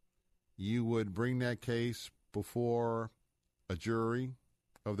 You would bring that case before a jury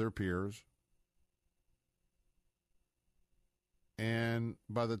of their peers. And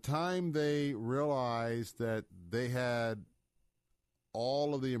by the time they realized that they had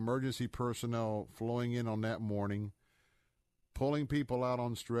all of the emergency personnel flowing in on that morning, pulling people out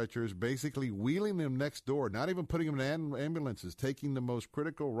on stretchers, basically wheeling them next door, not even putting them in ambulances, taking the most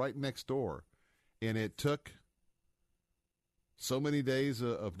critical right next door. And it took so many days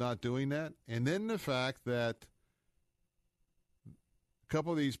of not doing that. And then the fact that a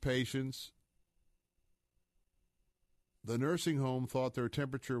couple of these patients, the nursing home thought their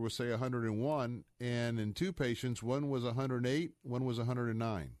temperature was, say, 101, and in two patients, one was 108, one was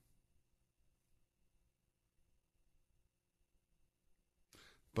 109.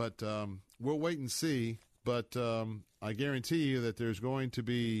 But we'll wait and see. But I guarantee you that there's going to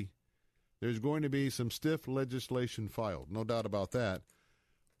be some stiff legislation filed, no doubt about that.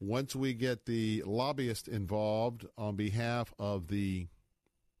 Once we get the lobbyists involved on behalf of the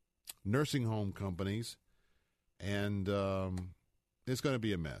nursing home companies, and it's going to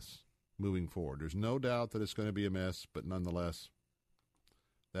be a mess moving forward. There's no doubt that it's going to be a mess, but nonetheless,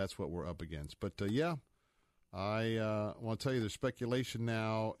 that's what we're up against. But, I want to tell you there's speculation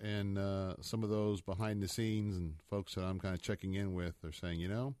now, and some of those behind the scenes and folks that I'm kind of checking in with are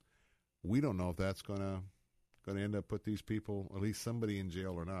saying, we don't know if that's going to end up put these people, at least somebody, in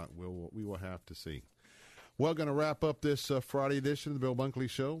jail or not. We will have to see. Well, going to wrap up this Friday edition of the Bill Bunkley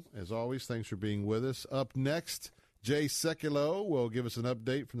Show. As always, thanks for being with us. Up next, Jay Sekulow will give us an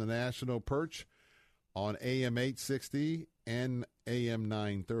update from the National Perch on AM 860 and AM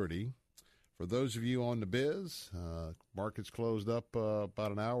 930. For those of you on the biz, markets closed up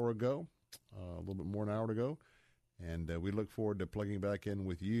about an hour ago, a little bit more than an hour ago, and we look forward to plugging back in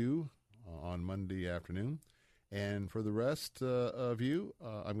with you on Monday afternoon. And for the rest of you,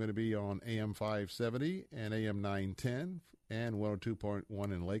 I'm going to be on AM 570 and AM 910 and 102.1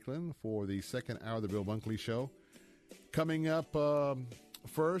 in Lakeland for the second hour of the Bill Bunkley Show. Coming up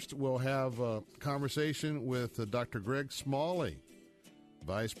first, we'll have a conversation with Dr. Greg Smalley,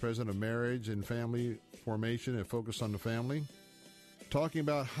 Vice President of Marriage and Family Formation and Focus on the Family, talking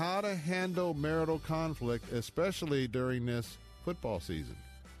about how to handle marital conflict, especially during this football season.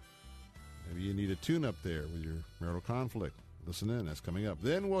 Maybe you need a tune-up there with your marital conflict. Listen in. That's coming up.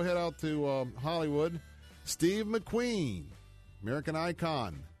 Then we'll head out to Hollywood. Steve McQueen, American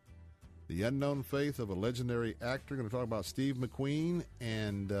icon, the unknown faith of a legendary actor. Going to talk about Steve McQueen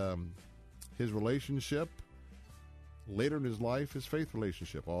and his relationship. Later in his life, his faith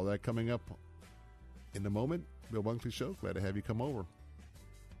relationship. All that coming up in a moment. Bill Bunkley Show. Glad to have you come over.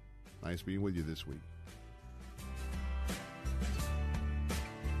 Nice being with you this week.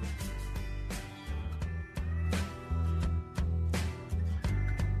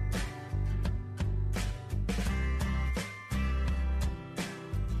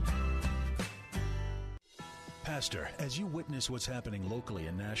 Pastor, as you witness what's happening locally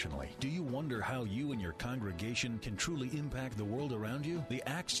and nationally, do you wonder how you and your congregation can truly impact the world around you? The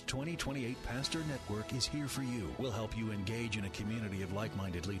Acts 2028 Pastor Network is here for you. We'll help you engage in a community of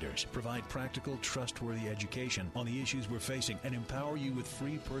like-minded leaders, provide practical, trustworthy education on the issues we're facing, and empower you with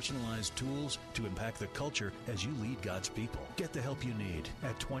free personalized tools to impact the culture as you lead God's people. Get the help you need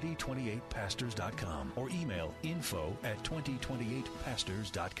at 2028pastors.com or email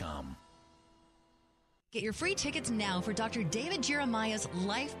info@2028pastors.com. Get your free tickets now for Dr. David Jeremiah's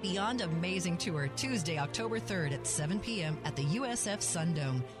Life Beyond Amazing Tour, Tuesday, October 3rd at 7 p.m. at the USF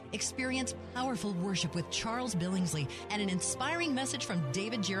Sundome. Experience powerful worship with Charles Billingsley and an inspiring message from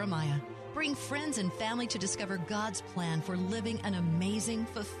David Jeremiah. Bring friends and family to discover God's plan for living an amazing,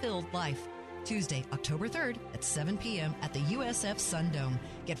 fulfilled life. Tuesday, October 3rd at 7 p.m. at the USF Sundome.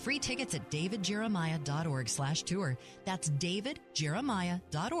 Get free tickets at davidjeremiah.org/tour. That's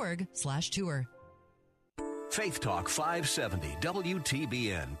davidjeremiah.org/tour. Faith Talk 570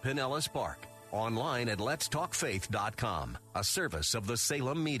 WTBN Pinellas Park. Online at letstalkfaith.com, a service of the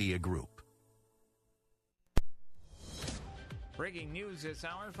Salem Media Group. Breaking news this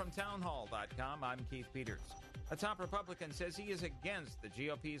hour from townhall.com. I'm Keith Peters. A top Republican says he is against the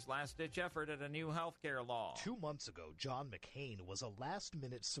GOP's last-ditch effort at a new health care law. 2 months ago, John McCain was a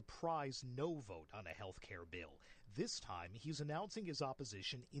last-minute surprise no vote on a health care bill. This time, he's announcing his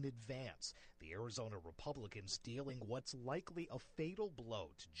opposition in advance. The Arizona Republicans dealing what's likely a fatal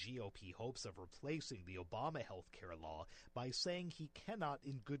blow to GOP hopes of replacing the Obama health care law by saying he cannot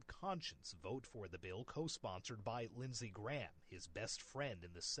in good conscience vote for the bill co-sponsored by Lindsey Graham, his best friend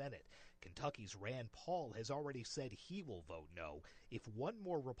in the Senate. Kentucky's Rand Paul has already said he will vote no. If one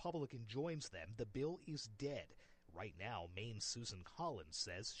more Republican joins them, the bill is dead. Right now, Maine's Susan Collins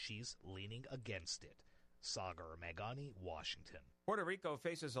says she's leaning against it. Sagar Magani, Washington. Puerto Rico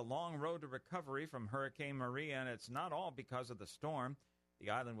faces a long road to recovery from Hurricane Maria, and it's not all because of the storm. The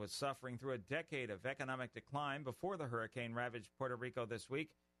island was suffering through a decade of economic decline before the hurricane ravaged Puerto Rico this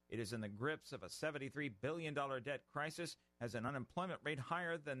week. It is in the grips of a $73 billion debt crisis, has an unemployment rate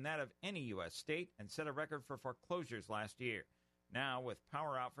higher than that of any U.S. state, and set a record for foreclosures last year. Now, with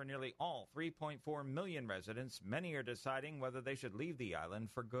power out for nearly all 3.4 million residents, many are deciding whether they should leave the island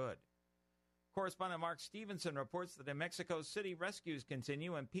for good. Correspondent Mark Stevenson reports that in Mexico City, rescues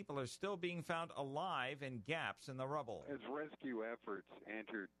continue and people are still being found alive in gaps in the rubble. As rescue efforts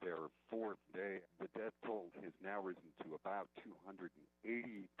entered their fourth day, the death toll has now risen to about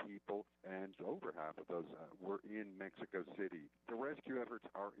 280 people, and over half of those were in Mexico City. The rescue efforts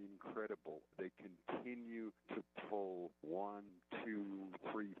are incredible. They continue to pull 1, 2,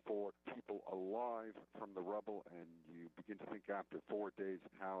 3, 4 people alive from the rubble, and you begin to think after 4 days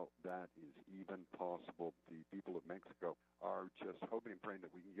how that is even possible. The people of Mexico are just hoping and praying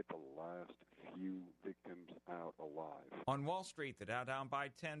that we can get the last few victims out alive. On Wall Street, the Dow down by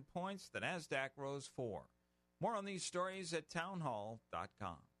 10 points, the NASDAQ rose 4. More on these stories at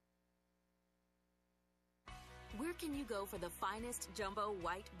townhall.com. Where can you go for the finest jumbo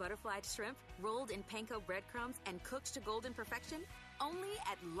white butterfly shrimp rolled in panko breadcrumbs and cooked to golden perfection? Only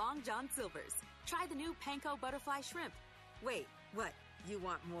at Long John Silver's. Try the new panko butterfly shrimp. Wait, what? You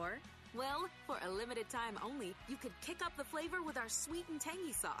want more? Well, for a limited time only, you could kick up the flavor with our sweet and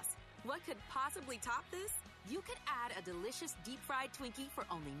tangy sauce. What could possibly top this? You could add a delicious deep-fried Twinkie for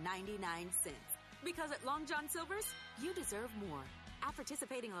only 99 cents. Because at Long John Silver's, you deserve more. At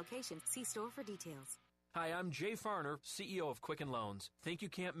participating locations, see store for details. Hi, I'm Jay Farner, CEO of Quicken Loans. Think you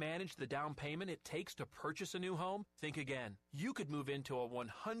can't manage the down payment it takes to purchase a new home? Think again. You could move into a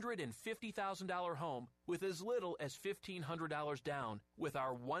 $150,000 home with as little as $1,500 down with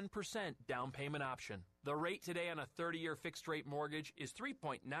our 1% down payment option. The rate today on a 30-year fixed-rate mortgage is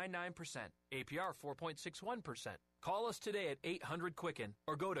 3.99%, APR 4.61%. Call us today at 800-QUICKEN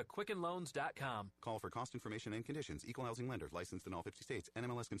or go to QuickenLoans.com. Call for cost information and conditions. Equal housing lender. Licensed in all 50 states.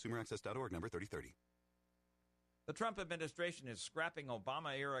 NMLSConsumerAccess.org, number 3030. The Trump administration is scrapping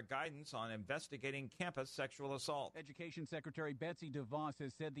Obama-era guidance on investigating campus sexual assault. Education Secretary Betsy DeVos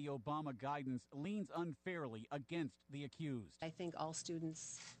has said the Obama guidance leans unfairly against the accused. I think all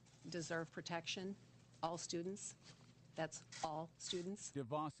students deserve protection. All students. That's all students.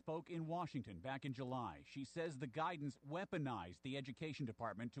 DeVos spoke in Washington back in July. She says the guidance weaponized the Education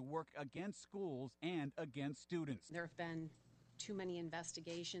Department to work against schools and against students. There have been too many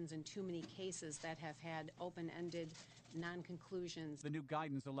investigations and too many cases that have had open-ended non-conclusions. The new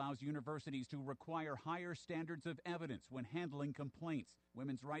guidance allows universities to require higher standards of evidence when handling complaints.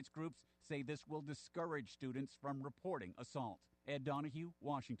 Women's rights groups say this will discourage students from reporting assault. Ed Donahue,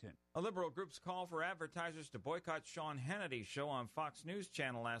 Washington. A liberal group's call for advertisers to boycott Sean Hannity's show on Fox News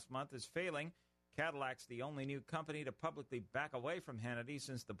Channel last month is failing. Cadillac's the only new company to publicly back away from Hannity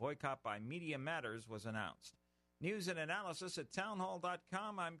since the boycott by Media Matters was announced. News and analysis at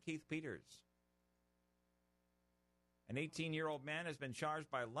townhall.com. I'm Keith Peters. An 18-year-old man has been charged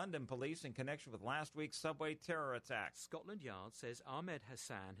by London police in connection with last week's subway terror attack. Scotland Yard says Ahmed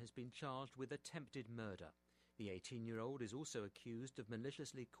Hassan has been charged with attempted murder. The 18-year-old is also accused of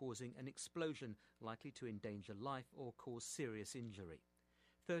maliciously causing an explosion likely to endanger life or cause serious injury.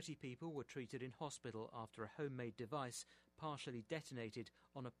 30 people were treated in hospital after a homemade device partially detonated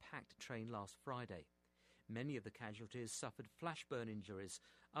on a packed train last Friday. Many of the casualties suffered flashburn injuries.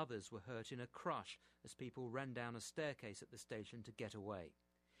 Others were hurt in a crush as people ran down a staircase at the station to get away.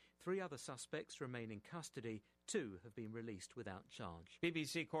 3 other suspects remain in custody. 2 have been released without charge.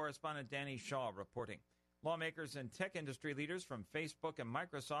 BBC correspondent Danny Shaw reporting. Lawmakers and tech industry leaders from Facebook and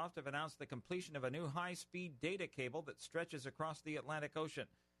Microsoft have announced the completion of a new high-speed data cable that stretches across the Atlantic Ocean.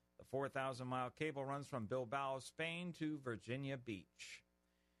 The 4,000-mile cable runs from Bilbao, Spain to Virginia Beach.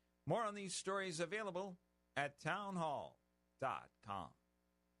 More on these stories available at townhall.com.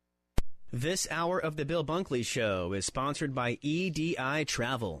 This hour of the Bill Bunkley Show is sponsored by EDI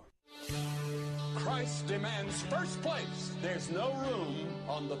Travel. Christ demands first place. There's no room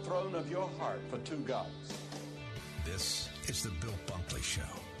on the throne of your heart for two gods. This is the Bill Bunkley Show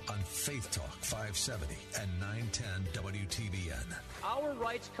on Faith Talk 570 and 910 WTBN. Our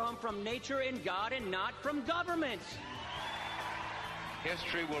rights come from nature and God and not from government.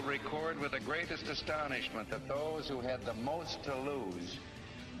 History will record with the greatest astonishment that those who had the most to lose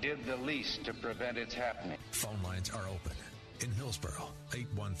did the least to prevent its happening. Phone lines are open. In Hillsborough,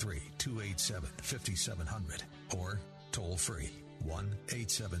 813-287-5700 or toll free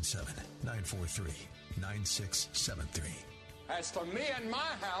 1-877-943-9673. As for me and my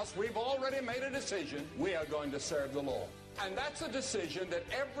house, we've already made a decision. We are going to serve the Lord. And that's a decision that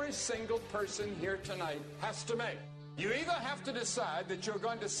every single person here tonight has to make. You either have to decide that you're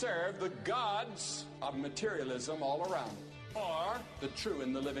going to serve the gods of materialism all around, or the true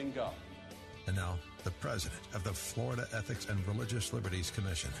and the living God. And now, the president of the Florida Ethics and Religious Liberties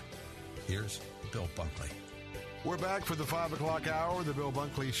Commission. Here's Bill Bunkley. We're back for the 5 o'clock hour, the Bill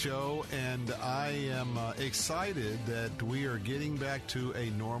Bunkley Show, and I am excited that we are getting back to a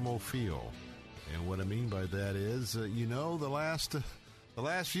normal feel. And what I mean by that is, the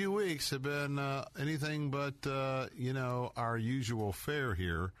last few weeks have been anything but, our usual fare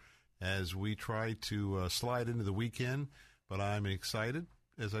here as we try to slide into the weekend. But I'm excited,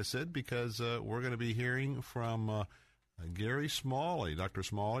 as I said, because we're going to be hearing from Gary Smalley. Dr.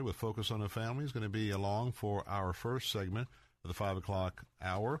 Smalley with Focus on the Family is going to be along for our first segment of the 5 o'clock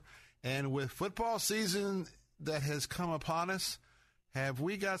hour. And with football season that has come upon us, have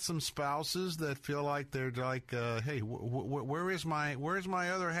we got some spouses that feel like they're like, hey, where's my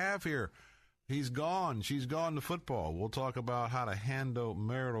other half here? He's gone. She's gone to football. We'll talk about how to handle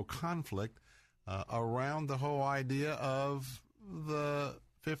marital conflict around the whole idea of the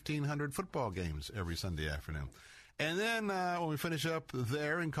 1,500 football games every Sunday afternoon. And then when we finish up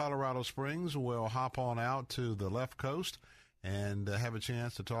there in Colorado Springs, we'll hop on out to the left coast and have a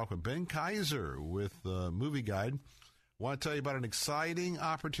chance to talk with Ben Kaiser with the Movie Guide. I want to tell you about an exciting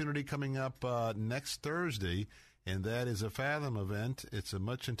opportunity coming up next Thursday, and that is a Fathom event. It's a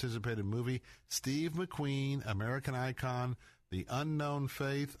much-anticipated movie. Steve McQueen, American icon, the unknown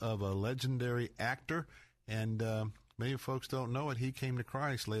faith of a legendary actor, and many folks don't know it. He came to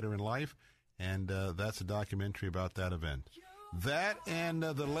Christ later in life, and that's a documentary about that event. That and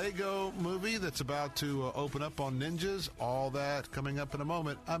the Lego movie that's about to open up on Ninjas, all that coming up in a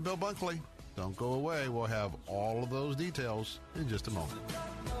moment. I'm Bill Bunkley. Don't go away. We'll have all of those details in just a moment.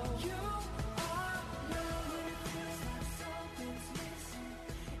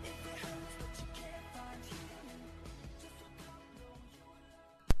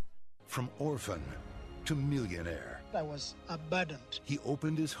 From orphan to millionaire, I was abandoned. he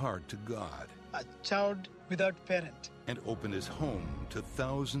opened his heart to God A child without parent. and opened his home to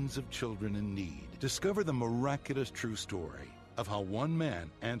thousands of children in need. Discover the miraculous true story of how one man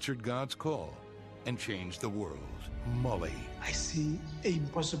answered God's call and changed the world. Molly. I see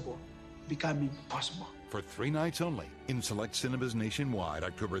impossible becoming possible. For 3 nights only in select cinemas nationwide,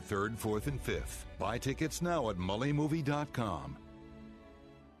 October 3rd, 4th, and 5th. Buy tickets now at mullymovie.com.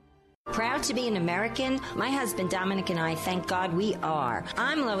 Proud to be an American? My husband Dominic and I, thank God we are.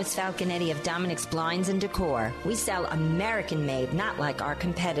 I'm Lois Falconetti of Dominic's Blinds and Decor. We sell American-made, not like our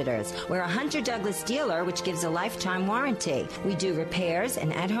competitors. We're a Hunter Douglas dealer, which gives a lifetime warranty. We do repairs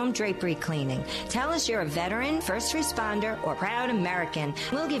and at-home drapery cleaning. Tell us you're a veteran, first responder, or proud American.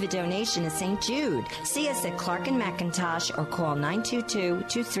 We'll give a donation to St. Jude. See us at Clark and McIntosh or call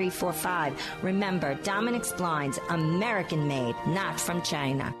 922-2345. Remember, Dominic's Blinds, American-made, not from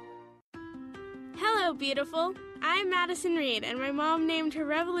China. Hello, beautiful. I'm Madison Reed, and my mom named her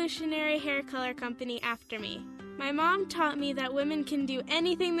revolutionary hair color company after me. My mom taught me that women can do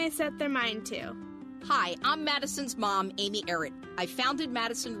anything they set their mind to. Hi, I'm Madison's mom, Amy Errett. I founded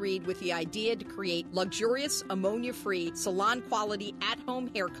Madison Reed with the idea to create luxurious, ammonia-free, salon-quality,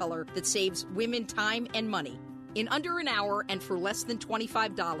 at-home hair color that saves women time and money. In under an hour and for less than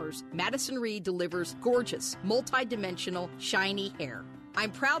 $25, Madison Reed delivers gorgeous, multi-dimensional, shiny hair.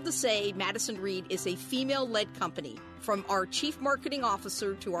 I'm proud to say Madison Reed is a female-led company. From our chief marketing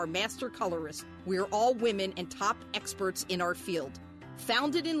officer to our master colorist, we're all women and top experts in our field.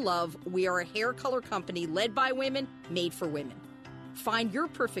 Founded in love, we are a hair color company led by women, made for women. Find your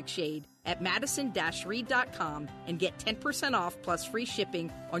perfect shade at madison-reed.com and get 10% off plus free shipping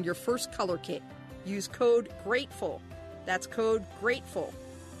on your first color kit. Use code GRATEFUL. That's code GRATEFUL.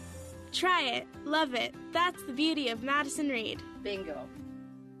 Try it. Love it. That's the beauty of Madison Reed. Bingo.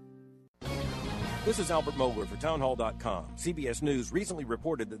 This is Albert Mohler for Townhall.com. CBS News recently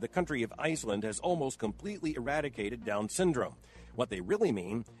reported that the country of Iceland has almost completely eradicated Down syndrome. What they really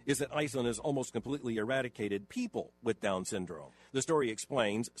mean is that Iceland has almost completely eradicated people with Down syndrome. The story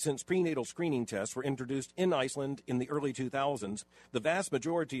explains, since prenatal screening tests were introduced in Iceland in the early 2000s, the vast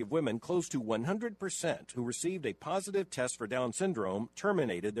majority of women, close to 100%, who received a positive test for Down syndrome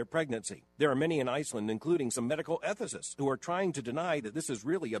terminated their pregnancy. There are many in Iceland, including some medical ethicists, who are trying to deny that this is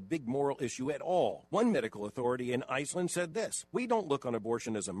really a big moral issue at all. One medical authority in Iceland said this: "We don't look on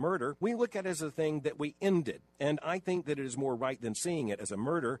abortion as a murder. We look at it as a thing that we ended. And I think that it is more right than seeing it as a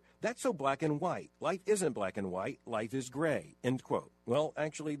murder. That's so black and white. Life isn't black and white. Life is gray." End quote. Well,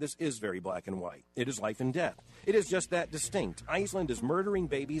 actually, this is very black and white. It is life and death. It is just that distinct. Iceland is murdering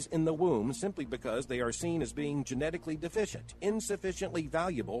babies in the womb simply because they are seen as being genetically deficient, insufficiently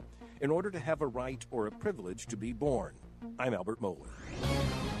valuable, in order to have a right or a privilege to be born. I'm Albert Mohler.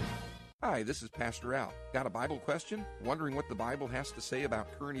 Hi, this is Pastor Al. Got a Bible question? Wondering what the Bible has to say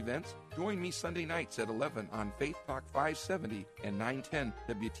about current events? Join me Sunday nights at 11 on Faith Talk 570 and 910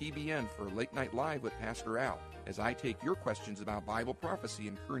 WTBN for Late Night Live with Pastor Al, as I take your questions about Bible prophecy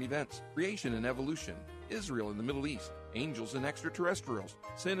and current events, creation and evolution, Israel and the Middle East, angels and extraterrestrials,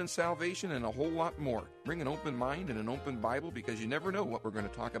 sin and salvation, and a whole lot more. Bring an open mind and an open Bible, because you never know what we're going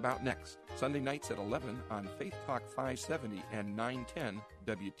to talk about next. Sunday nights at 11 on Faith Talk 570 and 910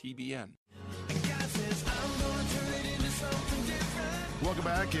 WTBN. Welcome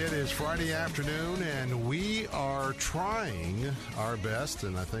back. It is Friday afternoon, and we are trying our best,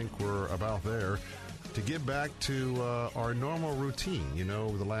 and I think we're about there, to get back to our normal routine. You know,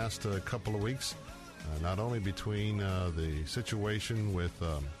 over the last couple of weeks, not only between the situation with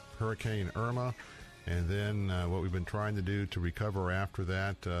Hurricane Irma and then what we've been trying to do to recover after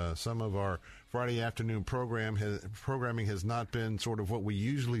that, some of our Friday afternoon programming has not been sort of what we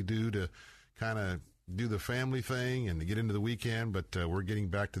usually do to kind of do the family thing and to get into the weekend, but we're getting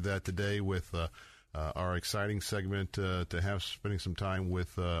back to that today with our exciting segment spending some time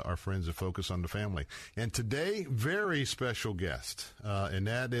with our friends at Focus on the Family. And today, very special guest, and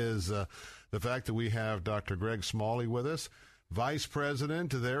that is the fact that we have Dr. Greg Smalley with us, Vice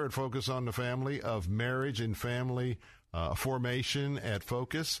President there at Focus on the Family of Marriage and Family Formation at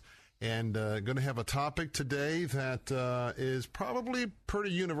Focus, and going to have a topic today that is probably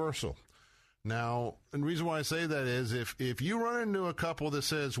pretty universal. Now, and the reason why I say that is if you run into a couple that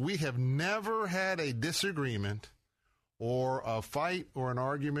says, we have never had a disagreement or a fight or an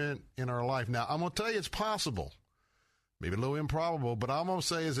argument in our life. Now, I'm going to tell you it's possible. Maybe a little improbable, but I'm going to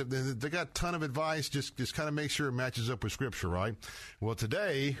say is that they got a ton of advice. Just kind of make sure it matches up with Scripture, right? Well,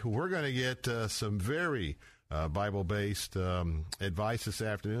 today we're going to get some very Bible-based advice this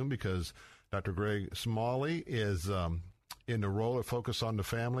afternoon, because Dr. Greg Smalley is in the role of Focus on the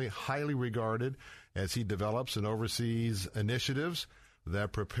Family, highly regarded as he develops and oversees initiatives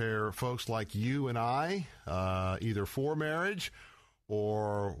that prepare folks like you and I, either for marriage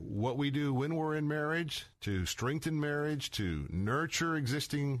or what we do when we're in marriage, to strengthen marriage, to nurture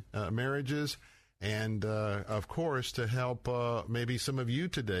existing marriages, and, of course, to help maybe some of you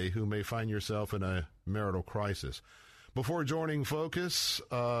today who may find yourself in a marital crisis. Before joining Focus,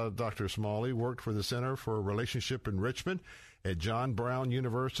 Dr. Smalley worked for the Center for Relationship Enrichment at John Brown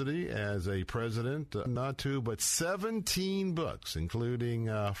University as a president. Not two, but 17 books, including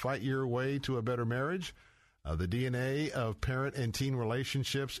Fight Your Way to a Better Marriage, The DNA of Parent and Teen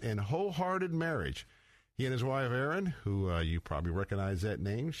Relationships, and Wholehearted Marriage. He and his wife, Erin, who you probably recognize that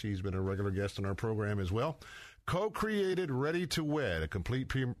name. She's been a regular guest on our program as well. Co-created Ready to Wed, a complete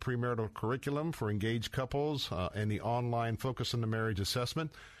premarital curriculum for engaged couples and the online Focus on the Marriage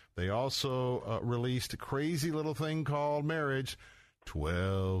assessment. They also released a crazy little thing called Marriage,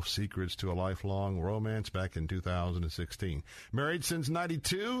 12 Secrets to a Lifelong Romance, back in 2016. Married since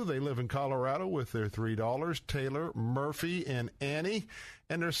 92, they live in Colorado with their 3 daughters, Taylor, Murphy, and Annie,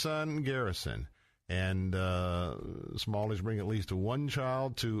 and their son, Garrison. And Smalleys bring at least one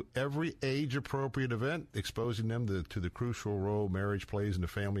child to every age-appropriate event, exposing them to the crucial role marriage plays in the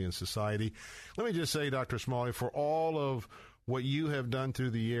family and society. Let me just say, Dr. Smalley, for all of what you have done through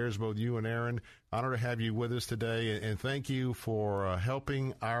the years, both you and Erin, honor to have you with us today, and thank you for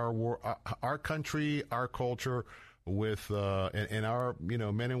helping our country, our culture, with and our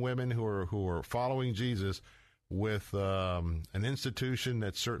men and women who are following Jesus, with an institution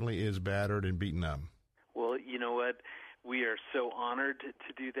that certainly is battered and beaten up. Well, you know what? We are so honored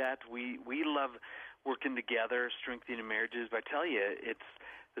to do that. We love working together, strengthening marriages. But I tell you, it's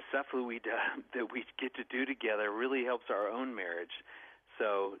the stuff that we get to do together really helps our own marriage.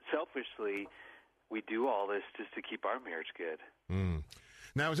 So selfishly, we do all this just to keep our marriage good. Mm.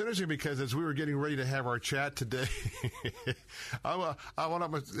 Now, it's interesting because as we were getting ready to have our chat today, I'm going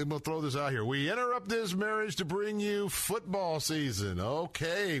to throw this out here. We interrupt this marriage to bring you football season.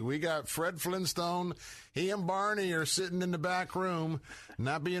 Okay, we got Fred Flintstone. He and Barney are sitting in the back room,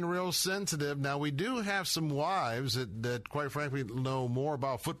 not being real sensitive. Now, we do have some wives that quite frankly, know more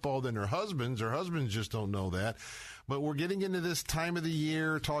about football than their husbands. Their husbands just don't know that. But we're getting into this time of the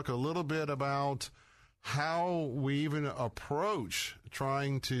year, talk a little bit about how we even approach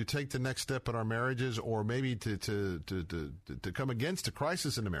trying to take the next step in our marriages, or maybe to come against a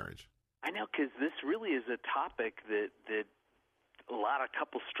crisis in the marriage. I know, because this really is a topic that a lot of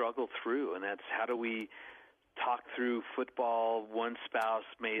couples struggle through, and that's how do we talk through football. One spouse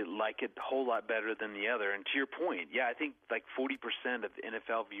may like it a whole lot better than the other. And to your point, yeah, I think like 40% of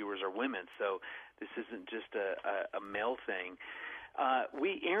NFL viewers are women, so this isn't just a male thing.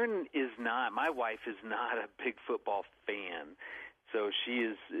 Erin is not, my wife is not a big football fan, so she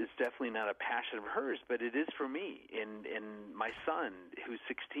is definitely not a passion of hers, but it is for me and my son, who's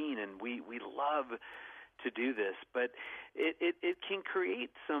 16, and we love to do this, but it can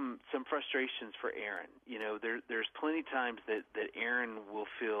create some frustrations for Erin. You know, there's plenty times that Erin will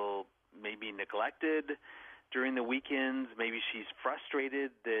feel maybe neglected during the weekends. Maybe she's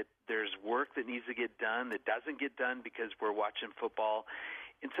frustrated that there's work that needs to get done that doesn't get done because we're watching football.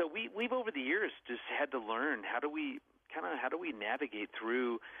 And so we've over the years just had to learn how do we navigate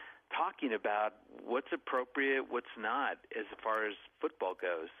through talking about what's appropriate, what's not, as far as football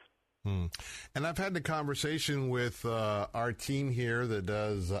goes. And I've had the conversation with our team here that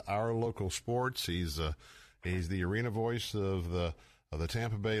does our local sports. He's the arena voice of the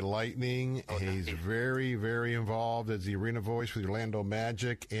Tampa Bay Lightning. He's very, very involved as the arena voice with the Orlando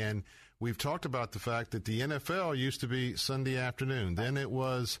Magic. And we've talked about the fact that the NFL used to be Sunday afternoon. Then it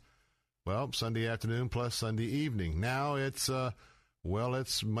was, Sunday afternoon plus Sunday evening. Now it's,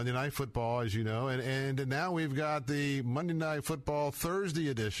 it's Monday Night Football, as you know. And now we've got the Monday Night Football Thursday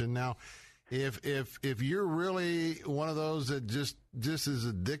edition. Now, if you're really one of those that just is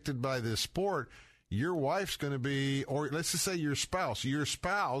addicted by this sport, your wife's going to be, or let's just say your spouse,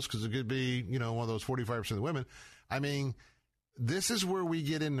 because it could be, one of those 45% of the women. I mean, this is where we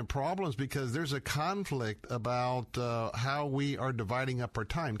get into problems because there's a conflict about how we are dividing up our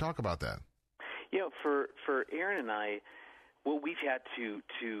time. Talk about that. For Erin and I, what we've had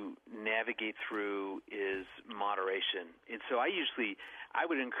to navigate through is moderation. And so I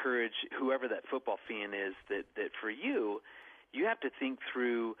would encourage whoever that football fan is that for you have to think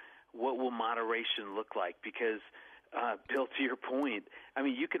through what will moderation look like, because Bill, to your point, I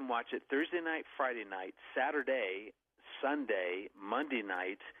mean, you can watch it Thursday night, Friday night, Saturday, Sunday, Monday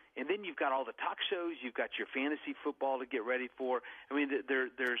night, and then you've got all the talk shows, you've got your fantasy football to get ready for. I mean,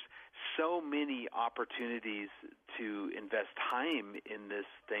 there's so many opportunities to invest time in this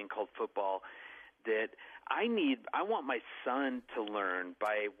thing called football that I want my son to learn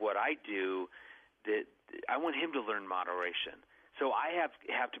by what I do, that I want him to learn moderation. So I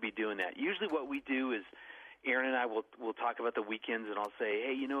have to be doing that. Usually what we do is Erin and I will talk about the weekends, and I'll say,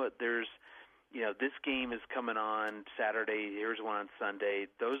 hey, you know what, there's this game is coming on Saturday, here's one on Sunday.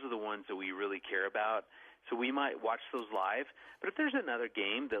 Those are the ones that we really care about. So we might watch those live. But if there's another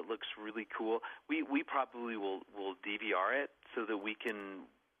game that looks really cool, we probably will DVR it so that we can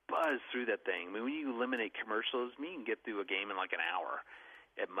buzz through that thing. I mean, when you eliminate commercials, you can get through a game in like an hour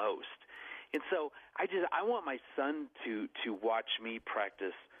at most. And so I want my son to watch me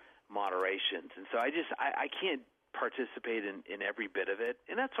practice moderations. And so I can't participate in every bit of it.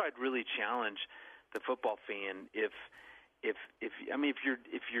 And that's why I'd really challenge the football fan if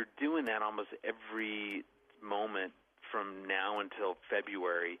you're doing that almost every moment from now until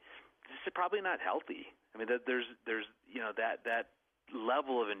February, this is probably not healthy. I mean, there's that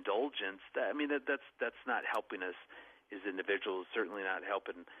level of indulgence. That's not helping us as individuals. Certainly not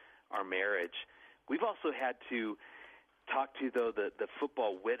helping our marriage. We've also had to talk to the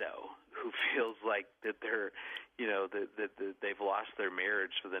football widow who feels like that they're that they've lost their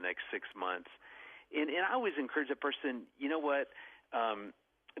marriage for the next 6 months. And I always encourage a person, you know what,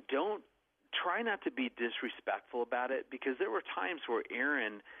 don't try not to be disrespectful about it, because there were times where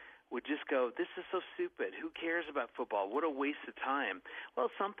Aaron would just go, this is so stupid. Who cares about football? What a waste of time.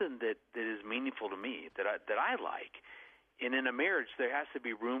 Well, something that is meaningful to me, that I like. And in a marriage, there has to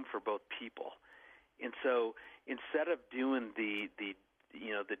be room for both people. And so instead of doing the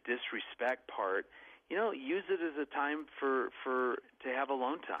disrespect part, use it as a time to have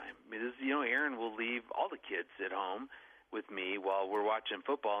alone time. I mean, Erin will leave all the kids at home with me while we're watching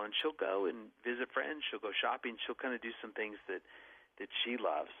football, and she'll go and visit friends. She'll go shopping. She'll kind of do some things that she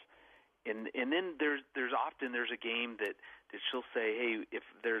loves. And then there's a game that she'll say, hey, if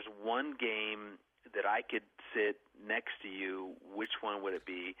there's one game that I could sit next to you, which one would it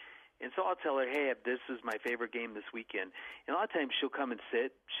be? And so I'll tell her, hey, this is my favorite game this weekend. And a lot of times she'll come and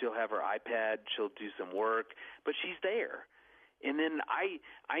sit. She'll have her iPad. She'll do some work, but she's there. And then I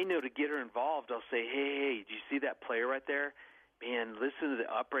know to get her involved, I'll say, hey, do you see that player right there? Man, listen to the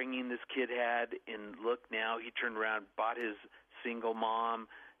upbringing this kid had, and look now, he turned around, bought his single mom,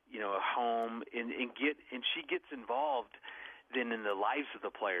 a home, and she gets involved then in the lives of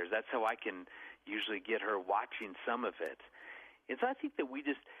the players. That's how I can usually get her watching some of it. And so I think that we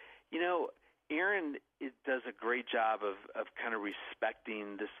just, Aaron does a great job of kind of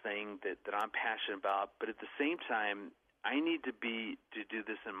respecting this thing that I'm passionate about, but at the same time, I need to do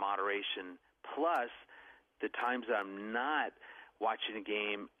this in moderation. Plus, the times I'm not watching a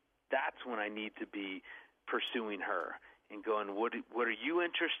game, that's when I need to be pursuing her and going, what are you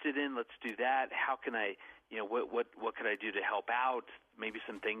interested in? Let's do that. How can I, what could I do to help out? Maybe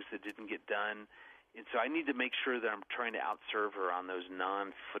some things that didn't get done. And so I need to make sure that I'm trying to outserve her on those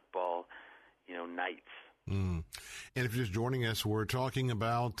non-football, nights. And if you're just joining us, we're talking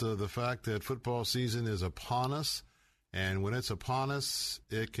about the fact that football season is upon us. And when it's upon us,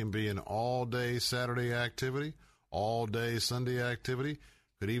 it can be an all-day Saturday activity, all-day Sunday activity.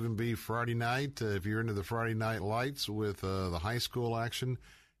 Could even be Friday night if you're into the Friday night lights with the high school action.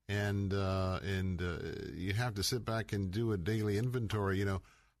 And you have to sit back and do a daily inventory.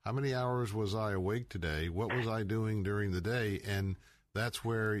 How many hours was I awake today? What was I doing during the day? And that's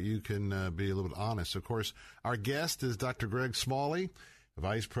where you can be a little bit honest. Of course, our guest is Dr. Greg Smalley,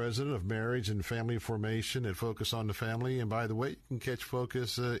 Vice President of Marriage and Family Formation at Focus on the Family. And by the way, you can catch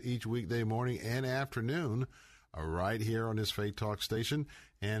Focus each weekday morning and afternoon right here on this Faith Talk station.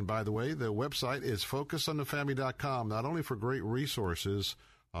 And by the way, the website is focusonthefamily.com, not only for great resources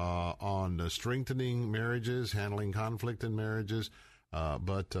on strengthening marriages, handling conflict in marriages,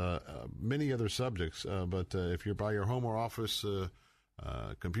 but many other subjects. But if you're by your home or office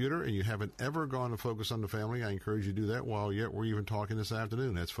computer and you haven't ever gone to Focus on the Family, I encourage you to do that while we're even talking this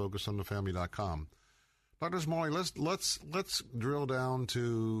afternoon. That's focusonthefamily.com. Dr. Smalley, let's drill down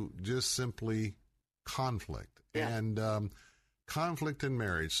to just simply conflict and conflict in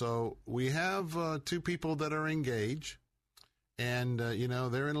marriage. So we have two people that are engaged, and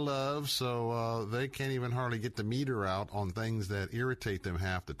they're in love, so they can't even hardly get the meter out on things that irritate them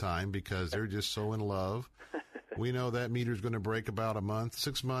half the time because they're just so in love. We know that meter's going to break about a month,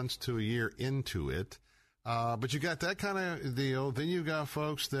 6 months to a year into it. But you got that kind of deal. Then you got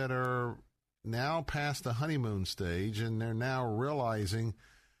folks that are now past the honeymoon stage, and they're now realizing,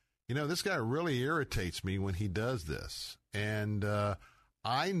 this guy really irritates me when he does this. And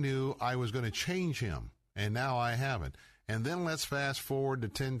I knew I was going to change him, and now I haven't. And then let's fast forward to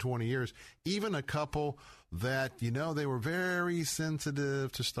 10, 20 years. Even a couple that, they were very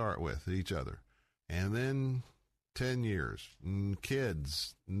sensitive to start with each other. And then 10 years, and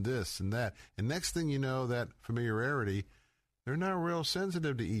kids, and this and that. And next thing you know, that familiarity, they're not real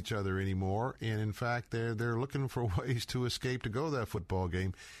sensitive to each other anymore. And in fact, they're looking for ways to escape to go to that football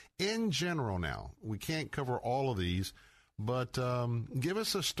game. in general now, we can't cover all of these, but give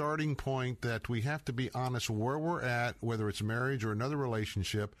us a starting point that we have to be honest where we're at, whether it's marriage or another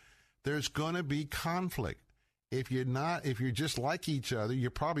relationship. There's going to be conflict. If you're just like each other, you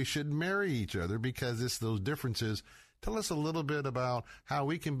probably shouldn't marry each other because it's those differences. Tell us a little bit about how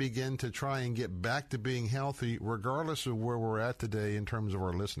we can begin to try and get back to being healthy, regardless of where we're at today in terms of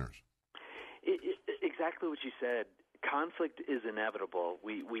our listeners. Exactly what you said. Conflict is inevitable.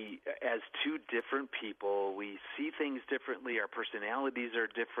 We, as two different people, we see things differently. Our personalities are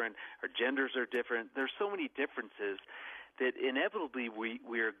different. Our genders are different. There's so many differences that inevitably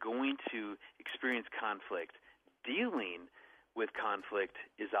we are going to experience conflict. Dealing with conflict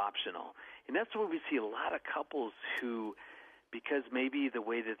is optional. And that's where we see a lot of couples who, because maybe the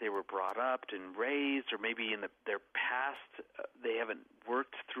way that they were brought up and raised, or maybe in their past they haven't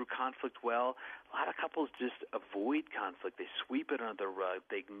worked through conflict well, a lot of couples just avoid conflict. They sweep it under the rug.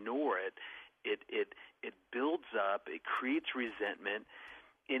 They ignore it. It builds up. It creates resentment.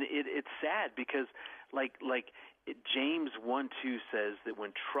 And it's sad because James 1:2 says that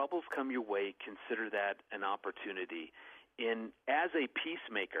when troubles come your way, consider that an opportunity. And as a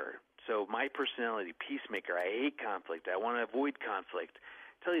peacemaker, so my personality, peacemaker, I hate conflict. I want to avoid conflict.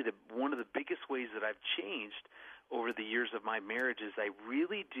 I tell you that one of the biggest ways that I've changed over the years of my marriage is I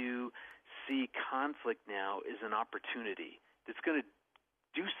really do see conflict now as an opportunity that's going to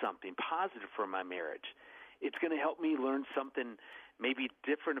do something positive for my marriage. It's going to help me learn something maybe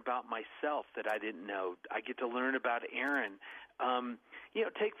different about myself that I didn't know. I get to learn about Aaron.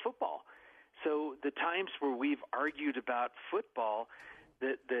 Take football. So the times where we've argued about football,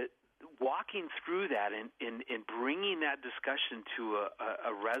 the walking through that and bringing that discussion to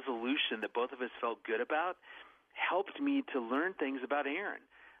a resolution that both of us felt good about helped me to learn things about Aaron.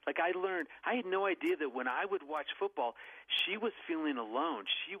 Like I had no idea that when I would watch football, she was feeling alone.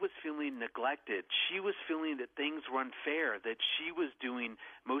 She was feeling neglected. She was feeling that things were unfair, that she was doing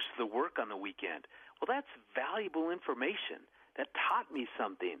most of the work on the weekend. Well, that's valuable information. That taught me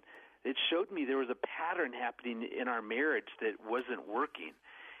something. It showed me there was a pattern happening in our marriage that wasn't working.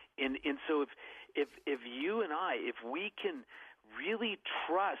 And so if you and I, if we can really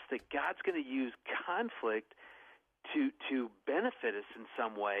trust that God's going to use conflict to benefit us in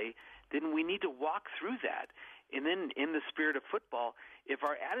some way, then we need to walk through that. And then in the spirit of football, if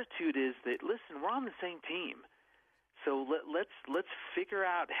our attitude is that, listen, we're on the same team, so let's figure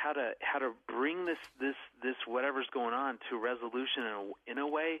out how to bring this whatever's going on to a resolution in a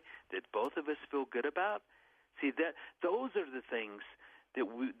way that both of us feel good about. See, that those are the things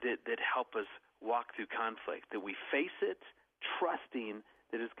that help us walk through conflict. That we face it, trusting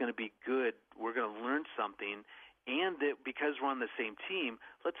that it's going to be good. We're going to learn something. And that because we're on the same team,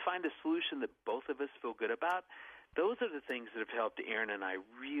 let's find a solution that both of us feel good about. Those are the things that have helped Aaron and I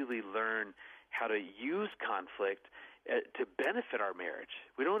really learn how to use conflict to benefit our marriage.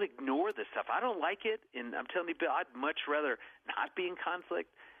 We don't ignore this stuff. I don't like it, and I'm telling you, Bill, I'd much rather not be in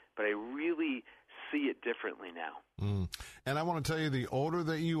conflict, but I really see it differently now. And I want to tell you, the older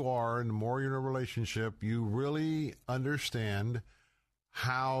that you are and the more you're in a relationship, you really understand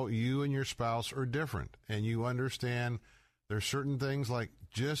how you and your spouse are different. And you understand there's certain things like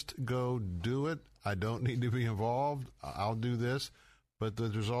just go do it. I don't need to be involved. I'll do this. But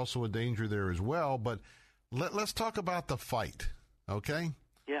there's also a danger there as well. But let's talk about the fight, okay?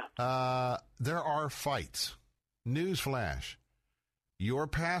 Yeah. There are fights. Newsflash. Your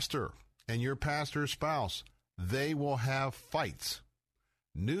pastor and your pastor's spouse, they will have fights.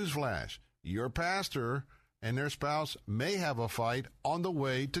 Newsflash. Your pastor and their spouse may have a fight on the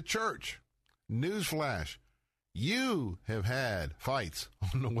way to church. Newsflash. You have had fights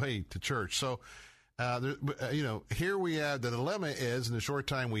on the way to church. So, here we have the dilemma is in the short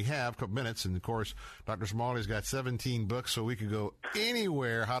time we have, a couple minutes, and of course, Dr. Smalley's got 17 books, so we could go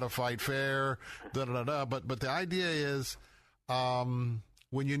anywhere, how to fight fair, da-da-da-da. But the idea is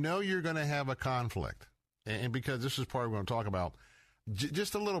when you know you're going to have a conflict, and because this is part we're going to talk about,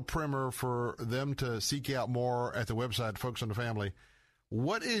 just a little primer for them to seek out more at the website, Focus on the Family.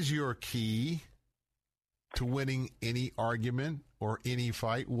 What is your key to winning any argument or any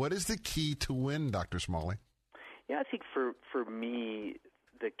fight? What is the key to win, Dr. Smalley? Yeah, I think for me,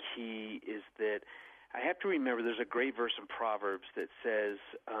 the key is that I have to remember there's a great verse in Proverbs that says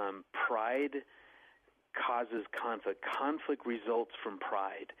pride causes conflict. Conflict results from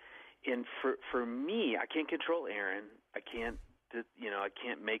pride. And for me, I can't control Aaron. I can't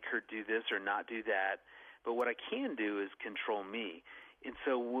make her do this or not do that. But what I can do is control me. And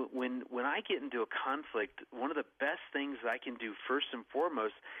so when I get into a conflict, one of the best things I can do first and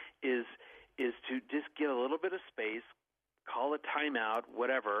foremost is to just get a little bit of space, call a timeout,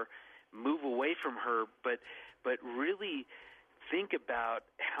 whatever, move away from her, but really think about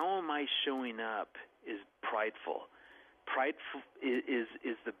how am I showing up is prideful. Prideful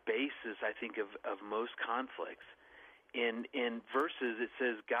is the basis, I think, of most conflicts. In verses, it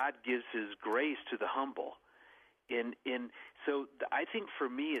says God gives His grace to the humble. So I think for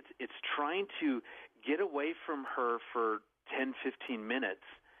me, it's trying to get away from her for 10, 15 minutes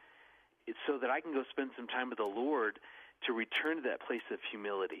so that I can go spend some time with the Lord to return to that place of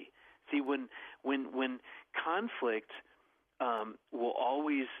humility. See, when conflict will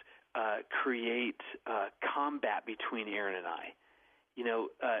always create combat between Aaron and I,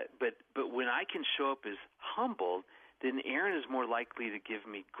 but when I can show up as humbled, then Aaron is more likely to give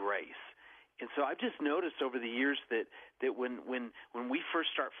me grace. And so I've just noticed over the years that when we first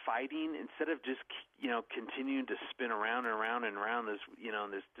start fighting, instead of just continuing to spin around and around and around this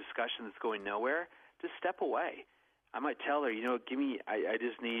this discussion that's going nowhere, just step away. I might tell her, I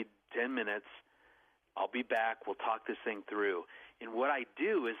just need 10 minutes. I'll be back. We'll talk this thing through. And what I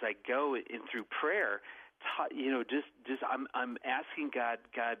do is I go in through prayer. I'm asking God,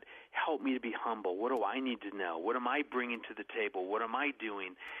 help me to be humble. What do I need to know? What am I bringing to the table? What am I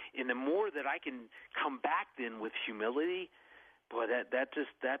doing? And the more that I can come back then with humility, boy, that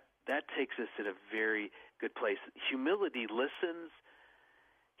takes us in a very good place. Humility listens.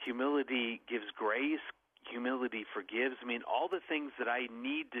 Humility gives grace. Humility forgives. I mean, all the things that I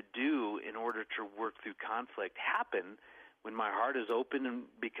need to do in order to work through conflict happen when my heart is open and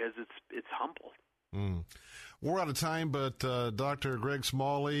because it's humble. We're out of time, but Dr. Greg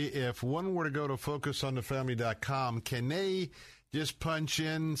Smalley, if one were to go to focusonthefamily.com, can they just punch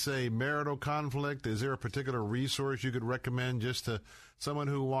in, say, marital conflict? Is there a particular resource you could recommend just to someone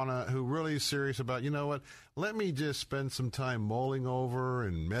who really is serious about, let me just spend some time mulling over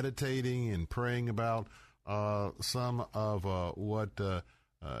and meditating and praying about some of what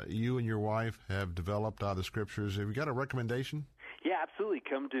you and your wife have developed out of the scriptures. Have you got a recommendation? Yeah, absolutely.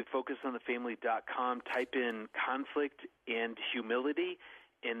 Come to focusonthefamily.com, type in conflict and humility,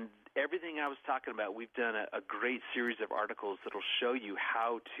 and everything I was talking about, we've done a great series of articles that will show you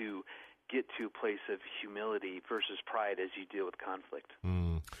how to get to a place of humility versus pride as you deal with conflict.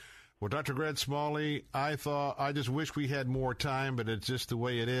 Well, Dr. Greg Smalley, I just wish we had more time, but it's just the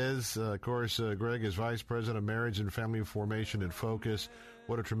way it is. Of course, Greg is Vice President of Marriage and Family Formation at Focus.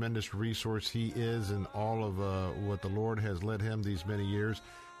 What a tremendous resource he is in all of what the Lord has led him these many years.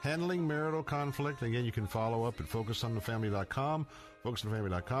 Handling marital conflict. Again, you can follow up at focusonthefamily.com,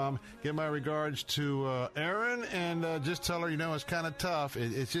 focusonthefamily.com. Give my regards to Erin, and just tell her, it's kind of tough.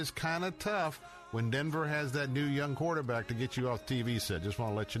 It's just kind of tough when Denver has that new young quarterback to get you off the TV set. Just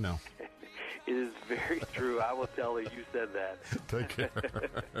want to let you know. It is very true. I will tell her you said that. Take care.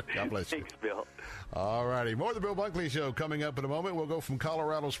 God bless you. Thanks, Bill. All righty. More of the Bill Bunkley Show coming up in a moment. We'll go from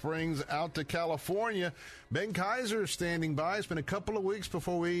Colorado Springs out to California. Ben Kaiser standing by. It's been a couple of weeks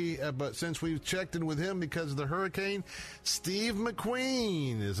but since we've checked in with him because of the hurricane. Steve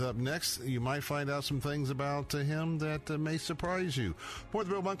McQueen is up next. You might find out some things about him that may surprise you. More of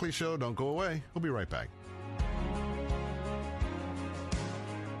the Bill Bunkley Show. Don't go away. We'll be right back.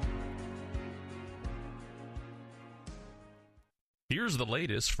 Here's the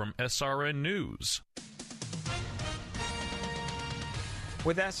latest from SRN News.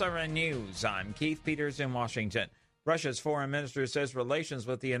 With SRN News, I'm Keith Peters in Washington. Russia's foreign minister says relations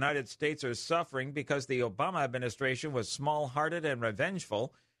with the United States are suffering because the Obama administration was small-hearted and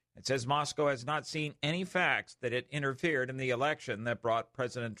revengeful. It says Moscow has not seen any facts that it interfered in the election that brought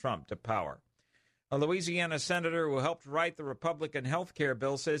President Trump to power. A Louisiana senator who helped write the Republican health care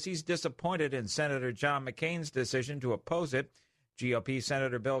bill says he's disappointed in Senator John McCain's decision to oppose it. GOP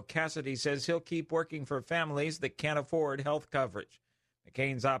Senator Bill Cassidy says he'll keep working for families that can't afford health coverage.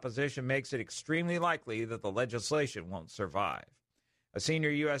 McCain's opposition makes it extremely likely that the legislation won't survive. A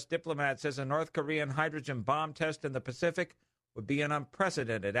senior U.S. diplomat says a North Korean hydrogen bomb test in the Pacific would be an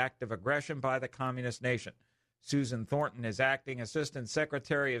unprecedented act of aggression by the communist nation. Susan Thornton is acting Assistant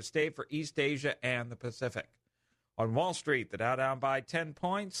Secretary of State for East Asia and the Pacific. On Wall Street, the Dow down by 10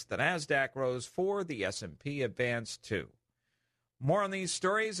 points, the Nasdaq rose 4, the S&P advanced 2. More on these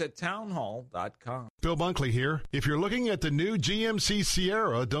stories at townhall.com. Bill Bunkley here. If you're looking at the new GMC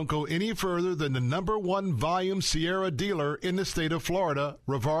Sierra, don't go any further than the #1 volume Sierra dealer in the state of Florida,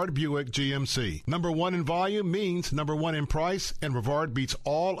 Rivard Buick GMC. #1 in volume means #1 in price, and Rivard beats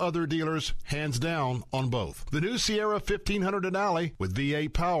all other dealers hands down on both. The new Sierra 1500 Denali with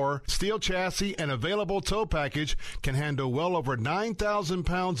V8 power, steel chassis, and available tow package can handle well over 9,000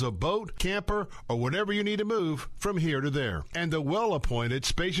 pounds of boat, camper, or whatever you need to move from here to there. And the well-appointed,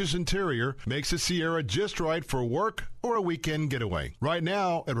 spacious interior makes the Sierra just right for work, or a weekend getaway. Right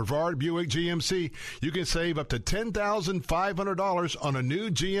now at Brevard Buick GMC, you can save up to $10,500 on a new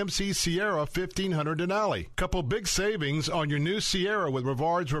GMC Sierra 1500 Denali. Couple big savings on your new Sierra with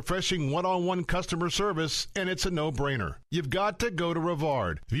Brevard's refreshing one-on-one customer service, and it's a no-brainer. You've got to go to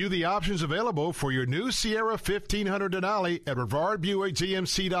Brevard. View the options available for your new Sierra 1500 Denali at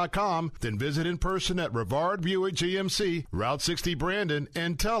BrevardBuickGMC.com, then visit in person at Brevard Buick GMC, Route 60 Brandon,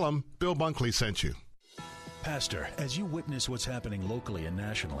 and tell them Bill Bunkley sent you. Pastor, as you witness what's happening locally and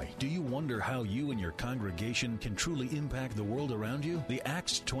nationally, do you wonder how you and your congregation can truly impact the world around you? The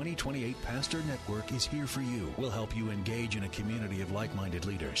Acts 2028 Pastor Network is here for you. We'll help you engage in a community of like-minded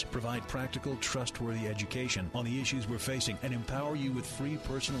leaders, provide practical, trustworthy education on the issues we're facing, and empower you with free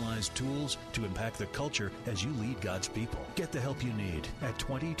personalized tools to impact the culture as you lead God's people. Get the help you need at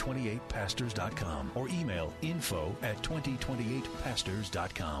 2028pastors.com or email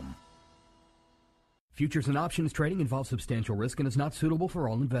info@2028pastors.com. Futures and options trading involves substantial risk and is not suitable for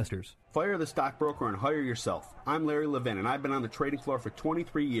all investors. Fire the stockbroker and hire yourself. I'm Larry Levin, and I've been on the trading floor for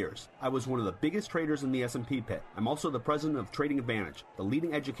 23 years. I was one of the biggest traders in the S&P pit. I'm also the president of Trading Advantage, the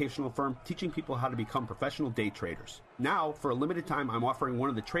leading educational firm teaching people how to become professional day traders. Now, for a limited time, I'm offering one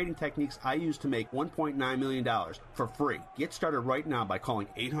of the trading techniques I use to make $1.9 million for free. Get started right now by calling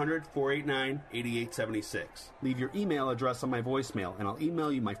 800-489-8876. Leave your email address on my voicemail, and I'll email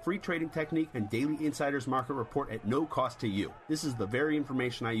you my free trading technique and daily insider's market report at no cost to you. This is the very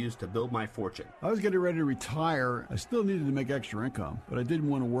information I use to build my fortune. I was getting ready to retire. I still needed to make extra income, but I didn't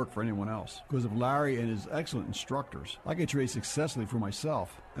want to work for anyone else. Because of Larry and his excellent instructors, I can trade successfully for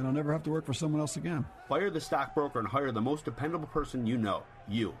myself, and I'll never have to work for someone else again. Fire the stockbroker and hire the most dependable person you know.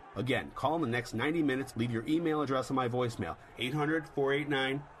 You. Again, call in the next 90 minutes. Leave your email address on my voicemail.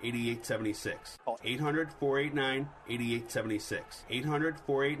 800-489-8876. Call 800-489-8876.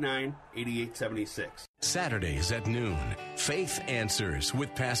 800-489-8876. Saturdays at noon, Faith Answers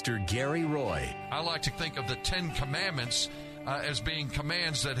with Pastor Gary Roy. I like to think of the 10 Commandments as being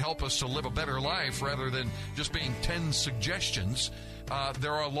commands that help us to live a better life rather than just being 10 suggestions.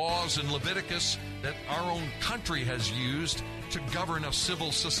 There are laws in Leviticus that our own country has used to govern a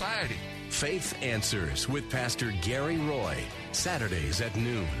civil society. Faith Answers with Pastor Gary Roy. Saturdays at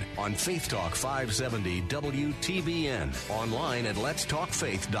noon on Faith Talk 570 WTBN. Online at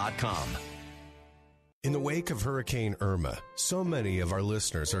letstalkfaith.com. In the wake of Hurricane Irma, so many of our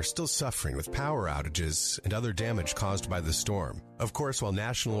listeners are still suffering with power outages and other damage caused by the storm. Of course, while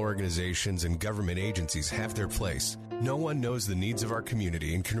national organizations and government agencies have their place, no one knows the needs of our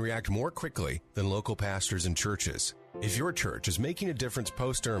community and can react more quickly than local pastors and churches. If your church is making a difference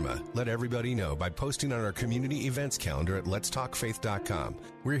post-Irma, let everybody know by posting on our community events calendar at letstalkfaith.com.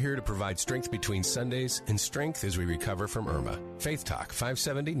 We're here to provide strength between Sundays and strength as we recover from Irma. Faith Talk,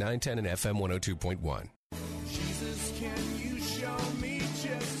 570, 910, and FM 102.1. Jesus, can you show me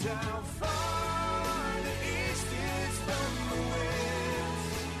just how far the east is from the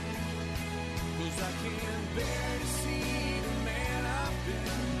west? 'Cause I can't bear to see the man I've been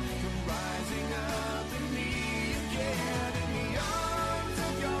come rising up in me again. In the arms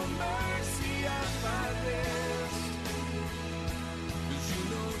of your mercy I find rest. 'Cause you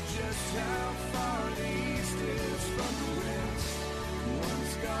know just how far the east is from the west.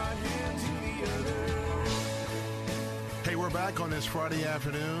 One's got hands in the other. Hey, we're back on this Friday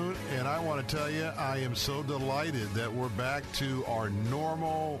afternoon, and I want to tell you, I am so delighted that we're back to our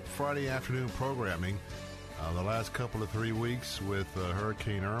normal Friday afternoon programming. The last couple of 3 weeks with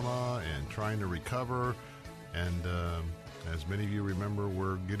Hurricane Irma and trying to recover, and as many of you remember,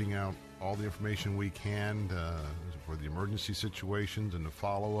 we're getting out all the information we can for the emergency situations and the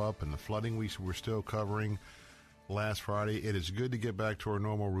follow-up and the flooding we're still covering. Last Friday. It is good to get back to our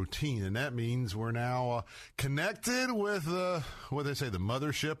normal routine, and that means we're now connected with what they say, the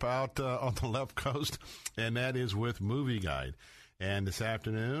mothership out on the left coast, and that is with Movie Guide. And this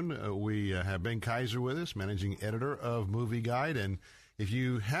afternoon we have Ben Kaiser with us, managing editor of Movie Guide. And if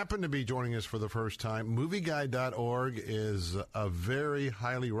you happen to be joining us for the first time, movieguide.org is a very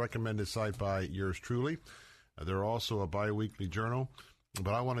highly recommended site by yours truly. They're also a bi-weekly journal.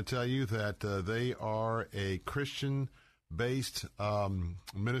 But I want to tell you that they are a Christian-based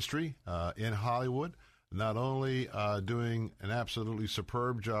ministry in Hollywood, not only doing an absolutely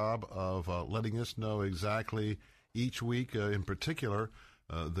superb job of letting us know exactly each week, in particular,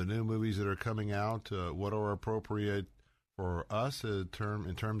 the new movies that are coming out, what are appropriate for us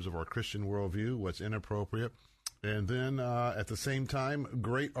in terms of our Christian worldview, what's inappropriate, and then at the same time,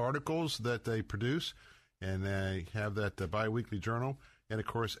 great articles that they produce, and they have that bi-weekly journal. And, of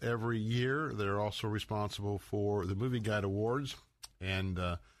course, every year they're also responsible for the Movie Guide Awards. And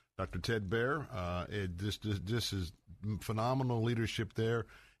not Dr. Ted Baer. This is phenomenal leadership there,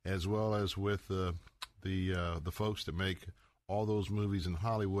 as well as with the folks that make all those movies in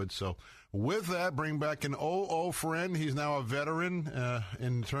Hollywood. So with that, bring back an old friend. He's now a veteran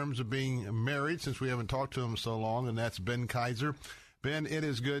in terms of being married, since we haven't talked to him so long, and that's Ben Kaiser. Ben, it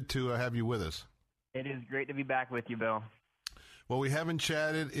is good to have you with us. It is great to be back with you, Bill. Well, we haven't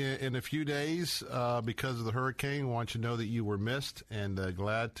chatted in a few days because of the hurricane. I want you to know that you were missed, and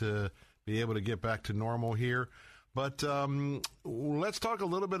glad to be able to get back to normal here. But let's talk a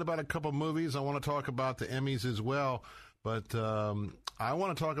little bit about a couple movies. I want to talk about the Emmys as well. But I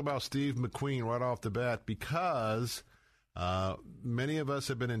want to talk about Steve McQueen right off the bat, because many of us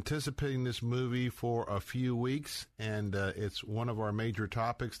have been anticipating this movie for a few weeks, and it's one of our major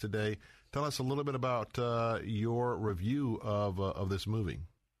topics today. Tell us a little bit about your review of this movie.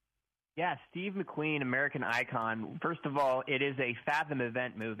 Yeah, Steve McQueen, American Icon. First of all, it is a Fathom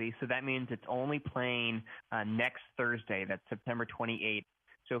event movie, so that means it's only playing next Thursday. That's September 28th.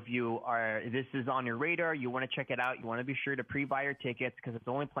 So if this is on your radar, you want to check it out, you want to be sure to pre-buy your tickets, because it's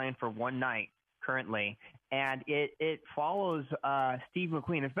only playing for one night currently. And it follows Steve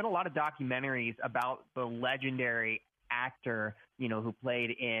McQueen. There's been a lot of documentaries about the legendary actor, who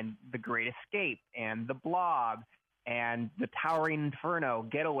played in The Great Escape and The Blob and The Towering Inferno,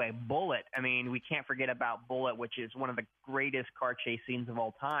 Getaway, Bullet. I mean, we can't forget about Bullet, which is one of the greatest car chase scenes of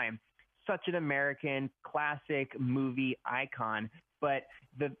all time. Such an American classic movie icon. But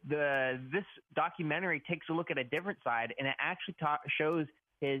this documentary takes a look at a different side, and it actually shows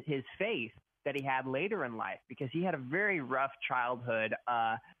his faith that he had later in life, because he had a very rough childhood.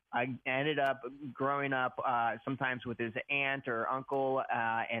 I ended up growing up sometimes with his aunt or uncle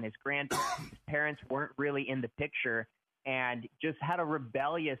and his grandparents. His parents weren't really in the picture, and just had a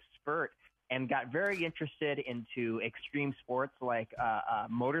rebellious spurt and got very interested into extreme sports like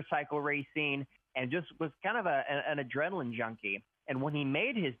motorcycle racing, and just was kind of an adrenaline junkie. And when he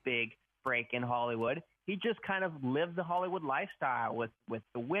made his big break in Hollywood, he just kind of lived the Hollywood lifestyle with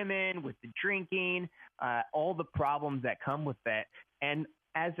the women, with the drinking, all the problems that come with it. And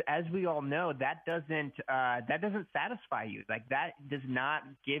as we all know, that doesn't satisfy you. Like, that does not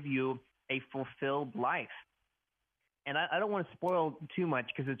give you a fulfilled life. And I don't want to spoil too much,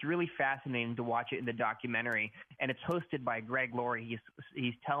 because it's really fascinating to watch it in the documentary. And it's hosted by Greg Laurie.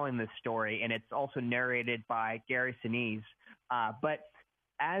 He's telling this story, and it's also narrated by Gary Sinise. But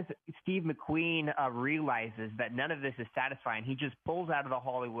as Steve McQueen realizes that none of this is satisfying, he just pulls out of the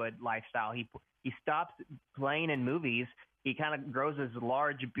Hollywood lifestyle. He stops playing in movies. He kind of grows his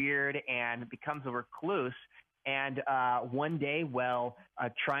large beard and becomes a recluse. And one day, while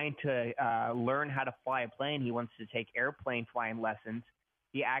trying to learn how to fly a plane, he wants to take airplane flying lessons.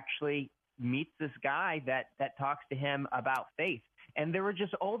 He actually meets this guy that talks to him about faith. And there were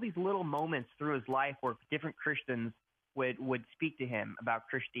just all these little moments through his life where different Christians would speak to him about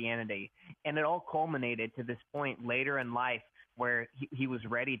Christianity. And it all culminated to this point later in life where he was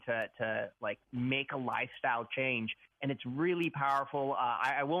ready to like make a lifestyle change. And it's really powerful.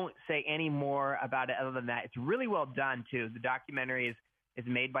 I won't say any more about it other than that. It's really well done too. The documentary is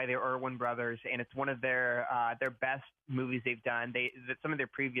made by the Irwin brothers, and it's one of their best movies they've done. Some of their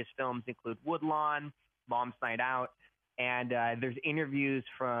previous films include Woodlawn, Mom's Night Out, and there's interviews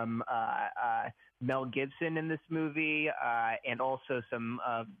from Mel Gibson in this movie, and also some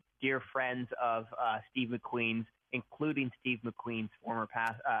dear friends of Steve McQueen's, including Steve McQueen's former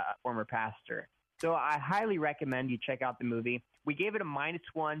pastor. So I highly recommend you check out the movie. We gave it a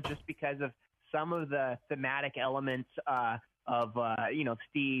 -1 just because of some of the thematic elements of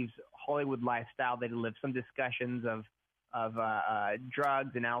Steve's Hollywood lifestyle that he lived. Some discussions of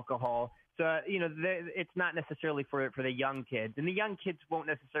drugs and alcohol. So it's not necessarily for the young kids, and the young kids won't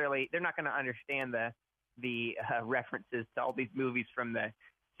necessarily. They're not going to understand the references to all these movies from the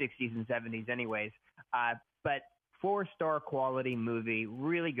 60s and 70s, anyways. But 4-star quality movie,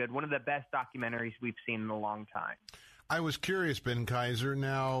 really good. One of the best documentaries we've seen in a long time. I was curious, Ben Kaiser.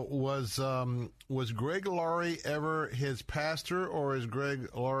 Now, was Greg Laurie ever his pastor, or is Greg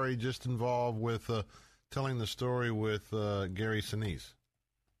Laurie just involved with telling the story with Gary Sinise?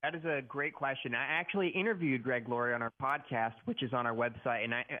 That is a great question. I actually interviewed Greg Laurie on our podcast, which is on our website,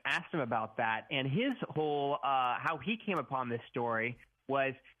 and I asked him about that. And his whole how he came upon this story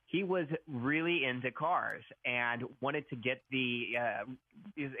was he was really into cars and wanted to get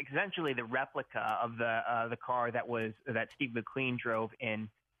essentially the replica of the car that Steve McQueen drove in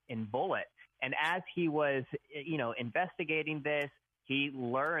Bullet. And as he was investigating this, he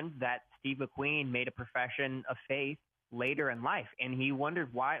learned that Steve McQueen made a profession of faith later in life, and he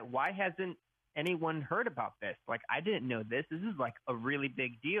wondered why hasn't anyone heard about this. Like, I didn't know this. This is like a really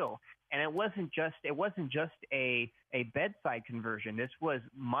big deal. And it wasn't just a bedside conversion. This was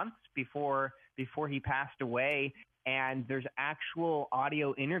months before he passed away. And there's actual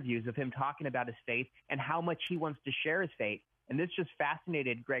audio interviews of him talking about his faith and how much he wants to share his faith. And this just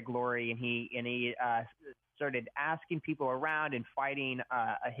fascinated Greg Laurie, and he started asking people around and fighting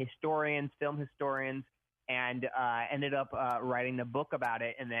film historians, and ended up writing a book about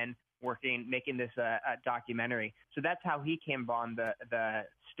it, and then making this a documentary. So that's how he came on the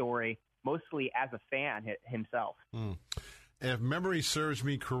story, mostly as a fan himself. If memory serves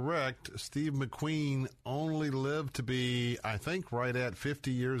me correct, Steve McQueen only lived to be, I think, right at 50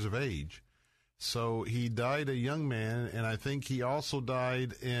 years of age. So he died a young man, and I think he also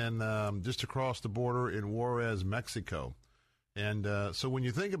died in just across the border in Juarez, Mexico. And so when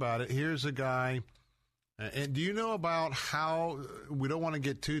you think about it, here's a guy. And do you know about how, we don't want to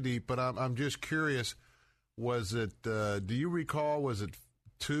get too deep, but I'm just curious, was it, do you recall, was it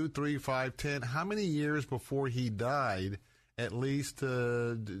 2, 3, 5, 10? How many years before he died, at least,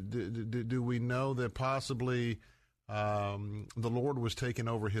 do we know that possibly the Lord was taking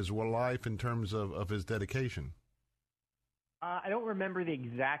over his life in terms of his dedication? I don't remember the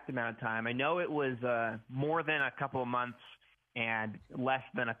exact amount of time. I know it was more than a couple of months and less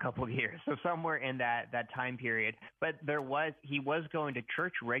than a couple of years, so somewhere in that time period. But he was going to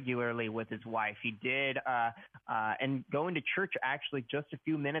church regularly with his wife. He did, and going to church actually just a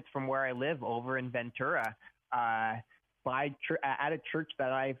few minutes from where I live over in Ventura, at a church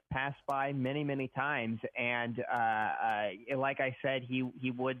that I've passed by many, many times. And like I said,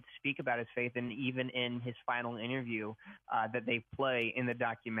 he would speak about his faith, and even in his final interview that they play in the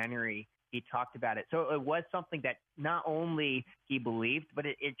documentary, he talked about it. So it was something that not only he believed, but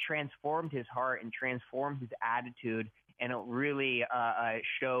it transformed his heart and transformed his attitude, and it really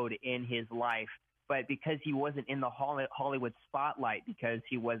showed in his life. But because he wasn't in the Hollywood spotlight, because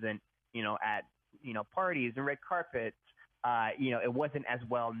he wasn't, at, parties and red carpets, it wasn't as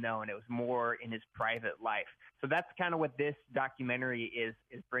well known. It was more in his private life. So that's kind of what this documentary is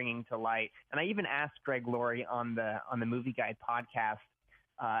bringing to light. And I even asked Greg Laurie on the Movie Guide podcast,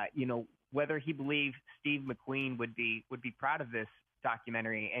 whether he believed Steve McQueen would be proud of this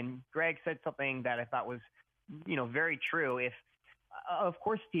documentary. And Greg said something that I thought was, very true. Of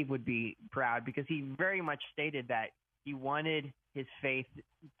course Steve would be proud, because he very much stated that he wanted his faith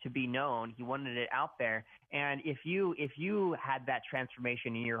to be known. He wanted it out there. And if you had that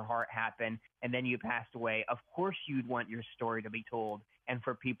transformation in your heart happen and then you passed away, of course you'd want your story to be told and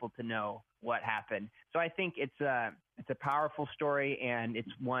for people to know what happened. So I think it's a powerful story, and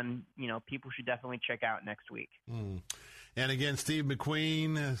it's one, people should definitely check out next week. And again, Steve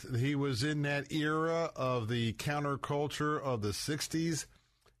McQueen, he was in that era of the counterculture of the 60s.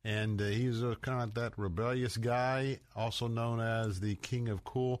 And he's kind of that rebellious guy, also known as the King of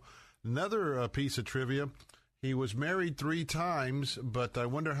Cool. Another piece of trivia, he was married 3 times, but I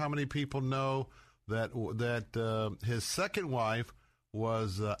wonder how many people know that his second wife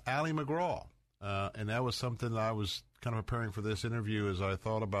was Ally McGraw. And that was something that I was kind of preparing for this interview as I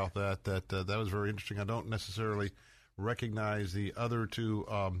thought about that was very interesting. I don't necessarily recognize the other 2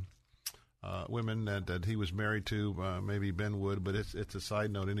 women that he was married to, maybe Ben would, but it's a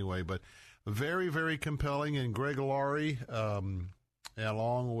side note anyway. But very, very compelling. And Greg Laurie,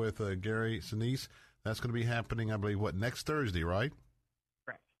 along with Gary Sinise, that's going to be happening, I believe, next Thursday, right?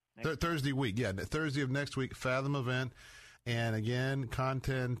 Correct. Thursday week, Thursday of next week, Fathom event. And again,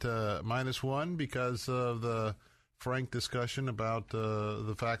 content -1 because of the frank discussion about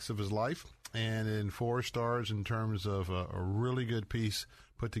the facts of his life. And in 4 stars in terms of a really good piece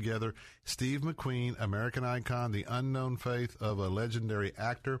put together. Steve McQueen, American icon, the unknown faith of a legendary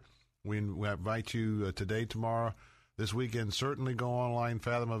actor. We invite you today, tomorrow, this weekend. Certainly go online,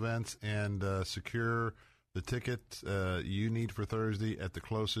 Fathom Events, and secure the tickets you need for Thursday at the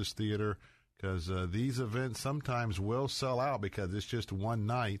closest theater, because these events sometimes will sell out because it's just one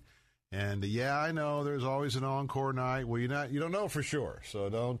night. And I know there's always an encore night. Well, you don't know for sure, so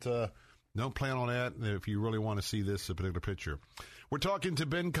don't plan on that if you really want to see this particular picture. We're talking to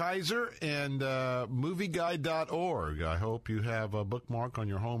Ben Kaiser and MovieGuide.org. I hope you have a bookmark on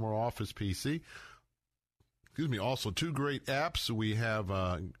your home or office PC. Excuse me. Also, 2 great apps. We have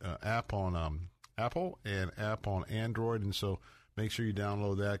an app on Apple and app on Android, and so make sure you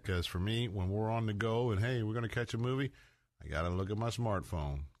download that, because for me, when we're on the go and, hey, we're going to catch a movie, I got to look at my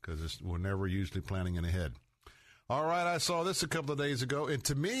smartphone, because we're never usually planning in ahead. All right, I saw this a couple of days ago, and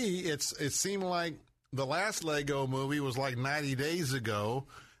to me, it seemed like the last Lego movie was like 90 days ago.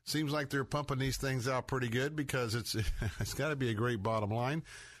 Seems like they're pumping these things out pretty good, because it's got to be a great bottom line.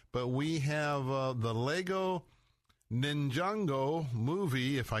 but we have the Lego Ninjago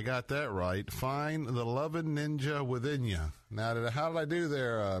movie, if I got that right. Find the loving ninja within you. Now, how did I do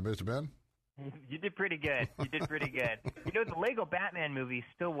there, Mr. Ben? You did pretty good. You did pretty good. The Lego Batman movie is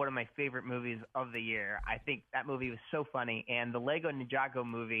still one of my favorite movies of the year. I think that movie was so funny, and the Lego Ninjago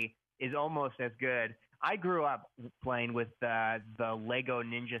movie is almost as good. I grew up playing with the Lego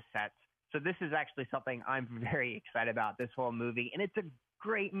Ninja sets, so this is actually something I'm very excited about, this whole movie, and it's a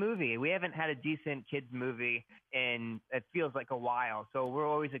great movie. We haven't had a decent kids movie in, it feels like, a while, so we're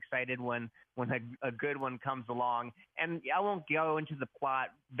always excited when a good one comes along. And I won't go into the plot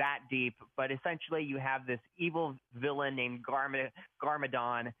that deep, but essentially you have this evil villain named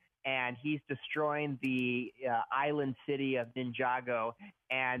Garmadon, and he's destroying the island city of Ninjago,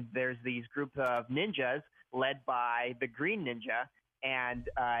 and there's these group of ninjas led by the Green Ninja, and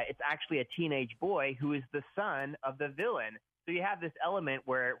it's actually a teenage boy who is the son of the villain. So you have this element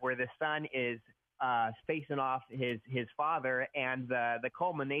where the son is facing off his father, and the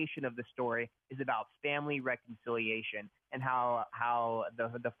culmination of the story is about family reconciliation and how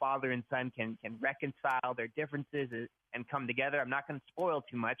the father and son can reconcile their differences and come together. I'm not going to spoil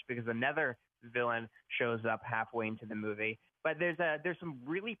too much because another villain shows up halfway into the movie, but there's some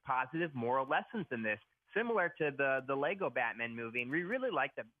really positive moral lessons in this, similar to the Lego Batman movie, and we really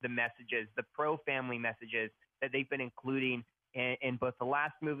like the messages, the pro-family messages that they've been including in both the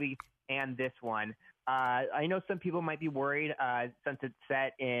last movie and this one. I know some people might be worried since it's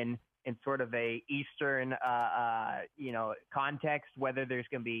set in sort of a Eastern context, whether there's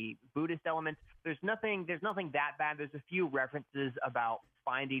going to be Buddhist elements. There's nothing that bad. There's a few references about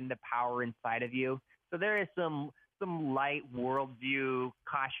finding the power inside of you. So there is some light worldview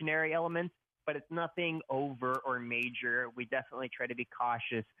cautionary elements, but it's nothing over or major. We definitely try to be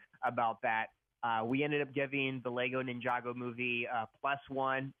cautious about that. We ended up giving the Lego Ninjago movie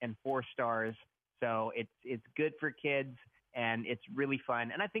 +1 and 4 stars. So it's good for kids, and it's really fun.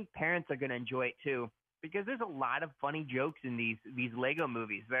 And I think parents are going to enjoy it too, because there's a lot of funny jokes in these Lego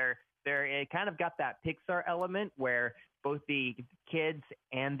movies. It kind of got that Pixar element where both the kids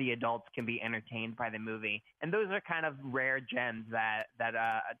and the adults can be entertained by the movie. And those are kind of rare gems that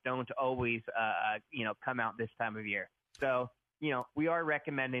don't always come out this time of year. So, we are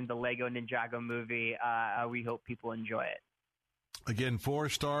recommending the Lego Ninjago movie. We hope people enjoy it. Again, 4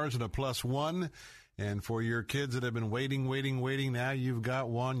 stars and a +1. And for your kids that have been waiting, now you've got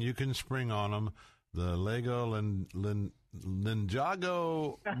one. You can spring on them. The Lego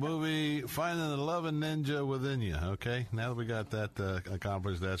Ninjago movie, Finding the Loving Ninja Within You. Okay, now that we got that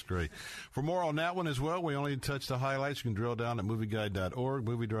accomplished, that's great. For more on that one as well, we only touched the highlights. You can drill down at movieguide.org,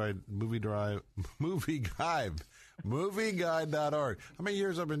 movieguide.org. How many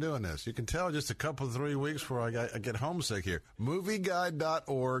years I've been doing this? You can tell just a couple, 3 weeks before I get homesick here.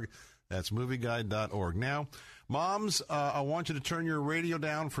 Movieguide.org. That's movieguide.org. Now, moms, I want you to turn your radio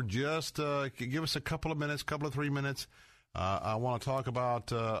down for just give us a couple of minutes, 3 minutes. I want to talk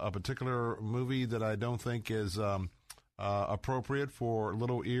about a particular movie that I don't think is appropriate for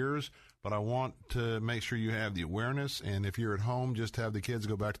little ears, but I want to make sure you have the awareness. And if you're at home, just have the kids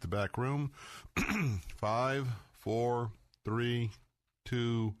go back to the back room. 5, 4, 3,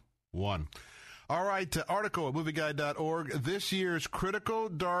 2, 1. All right, article at movieguide.org. This year's critical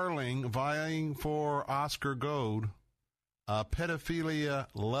darling vying for Oscar Gold, a pedophilia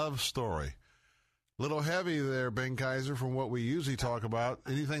love story. Little heavy there, Ben Kaiser, from what we usually talk about.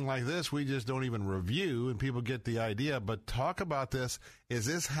 Anything like this, we just don't even review, and people get the idea. But talk about this. Is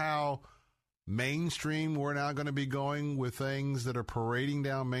this how mainstream we're now going to be going with things that are parading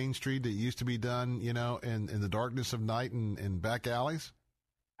down Main Street that used to be done, in the darkness of night and back alleys?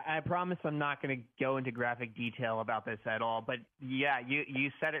 I promise I'm not going to go into graphic detail about this at all. But, yeah,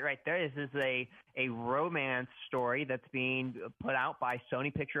 you said it right there. This is a romance story that's being put out by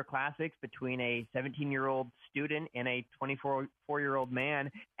Sony Picture Classics between a 17-year-old student and a 24-year-old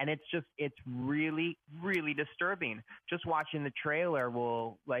man. And it's really, really disturbing. Just watching the trailer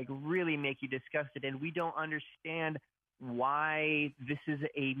will, really make you disgusted. And we don't understand why this is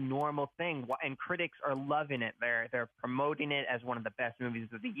a normal thing, and critics are loving it. They're promoting it as one of the best movies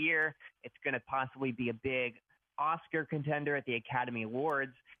of the year. It's going to possibly be a big Oscar contender at the Academy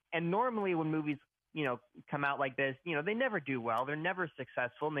Awards. And normally when movies, come out like this, they never do well. They're never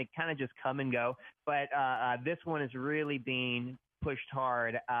successful, and they kind of just come and go. But this one is really being pushed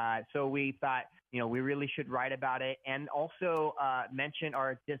hard. So we thought, we really should write about it, and also mention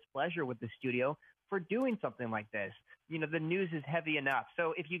our displeasure with the studio for doing something like this. The news is heavy enough.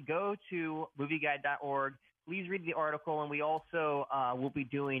 So if you go to movieguide.org, please read the article. And we also will be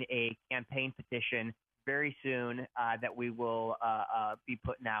doing a campaign petition very soon that we will be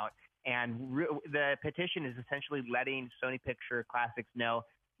putting out. And the petition is essentially letting Sony Picture Classics know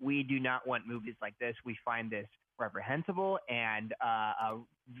we do not want movies like this. We find this reprehensible and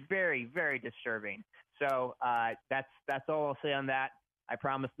very, very disturbing. So that's all I'll say on that. I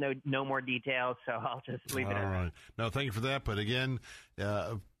promise no more details, so I'll just leave it at that. All right. No, thank you for that. But again,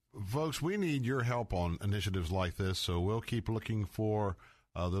 folks, we need your help on initiatives like this, so we'll keep looking for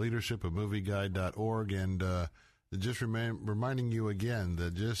the leadership of MovieGuide.org, and just reminding you again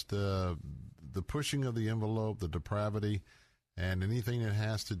that just the pushing of the envelope, the depravity, and anything that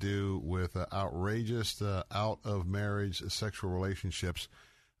has to do with outrageous out-of-marriage sexual relationships,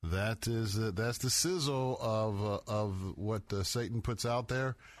 that's the sizzle of what Satan puts out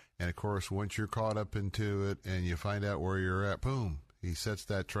there. And, of course, once you're caught up into it and you find out where you're at, boom, he sets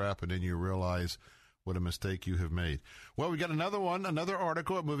that trap, and then you realize what a mistake you have made. Well, we got another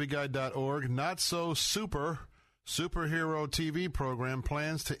article at MovieGuide.org. Not So Superhero TV program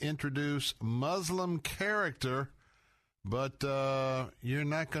plans to introduce Muslim character, but you're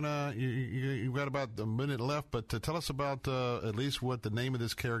not going to, you've got about a minute left, but tell us about at least what the name of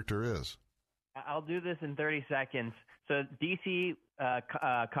this character is. I'll do this in 30 seconds. So DC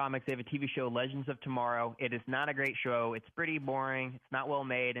Comics, they have a TV show, Legends of Tomorrow. It is not a great show. It's pretty boring. It's not well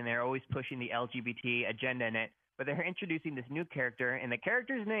made, and they're always pushing the LGBT agenda in it. But they're introducing this new character, and the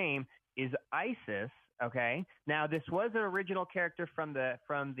character's name is Isis. Okay. Now, this was an original character from the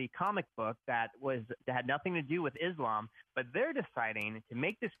comic book that had nothing to do with Islam, but they're deciding to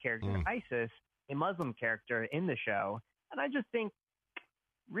make this character Isis a Muslim character in the show, and I just think,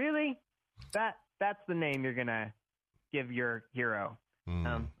 really, that's the name you're gonna give your hero.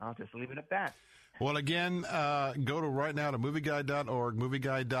 I'll just leave it at that. Well, again, go to right now to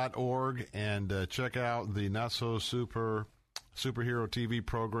MovieGuide.org, and check out the Not So Superhero TV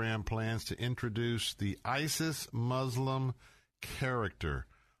program plans to introduce the ISIS Muslim character.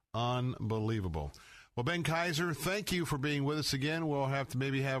 Unbelievable. Well, Ben Kaiser, thank you for being with us again. We'll have to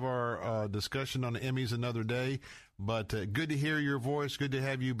maybe have our discussion on the Emmys another day, but good to hear your voice. Good to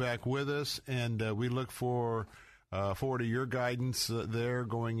have you back with us, and we look forward to your guidance there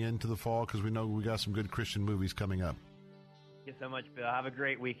going into the fall, because we know we got some good Christian movies coming up. Thank you so much, Bill. Have a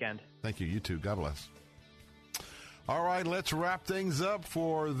great weekend. Thank you. You too. God bless. All right, let's wrap things up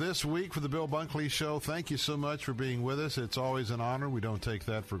for this week for the Bill Bunkley Show. Thank you so much for being with us. It's always an honor. We don't take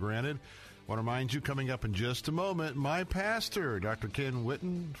that for granted. I want to remind you, coming up in just a moment, my pastor, Dr. Ken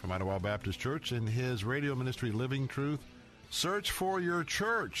Whitten from Idlewild Baptist Church, and his radio ministry, Living Truth. Search for Your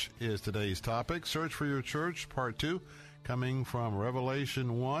Church is today's topic. Search for Your Church, Part 2, coming from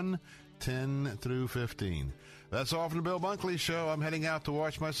Revelation 1:10 through 15. That's all from the Bill Bunkley Show. I'm heading out to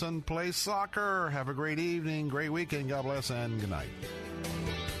watch my son play soccer. Have a great evening, great weekend. God bless, and good night.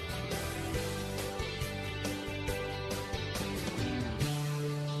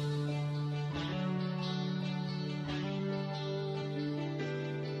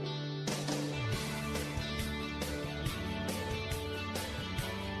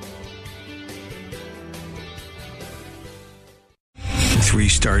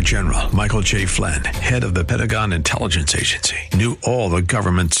 Three-star General Michael J. Flynn, head of the Pentagon Intelligence Agency, knew all the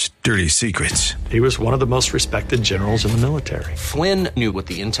government's dirty secrets. He was one of the most respected generals in the military. Flynn knew what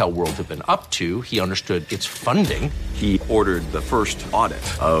the intel world had been up to. He understood its funding. He ordered the first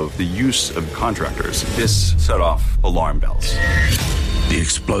audit of the use of contractors. This set off alarm bells. The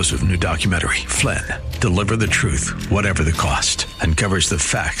explosive new documentary, Flynn, Deliver the Truth, Whatever the Cost, uncovers the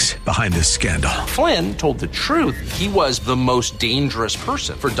facts behind this scandal. Flynn told the truth. He was the most dangerous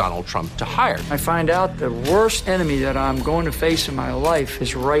person for Donald Trump to hire. I find out the worst enemy that I'm going to face in my life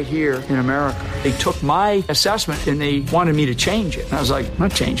is right here in America. They took my assessment and they wanted me to change it. And I was like, I'm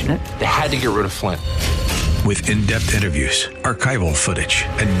not changing it. They had to get rid of Flynn. With in-depth interviews, archival footage,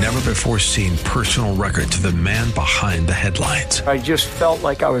 and never-before-seen personal records of the man behind the headlines. I just felt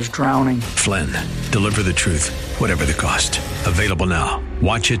like I was drowning. Flynn, Deliver the Truth, Whatever the Cost. Available now.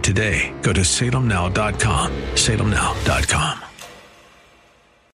 Watch it today. Go to salemnow.com. salemnow.com.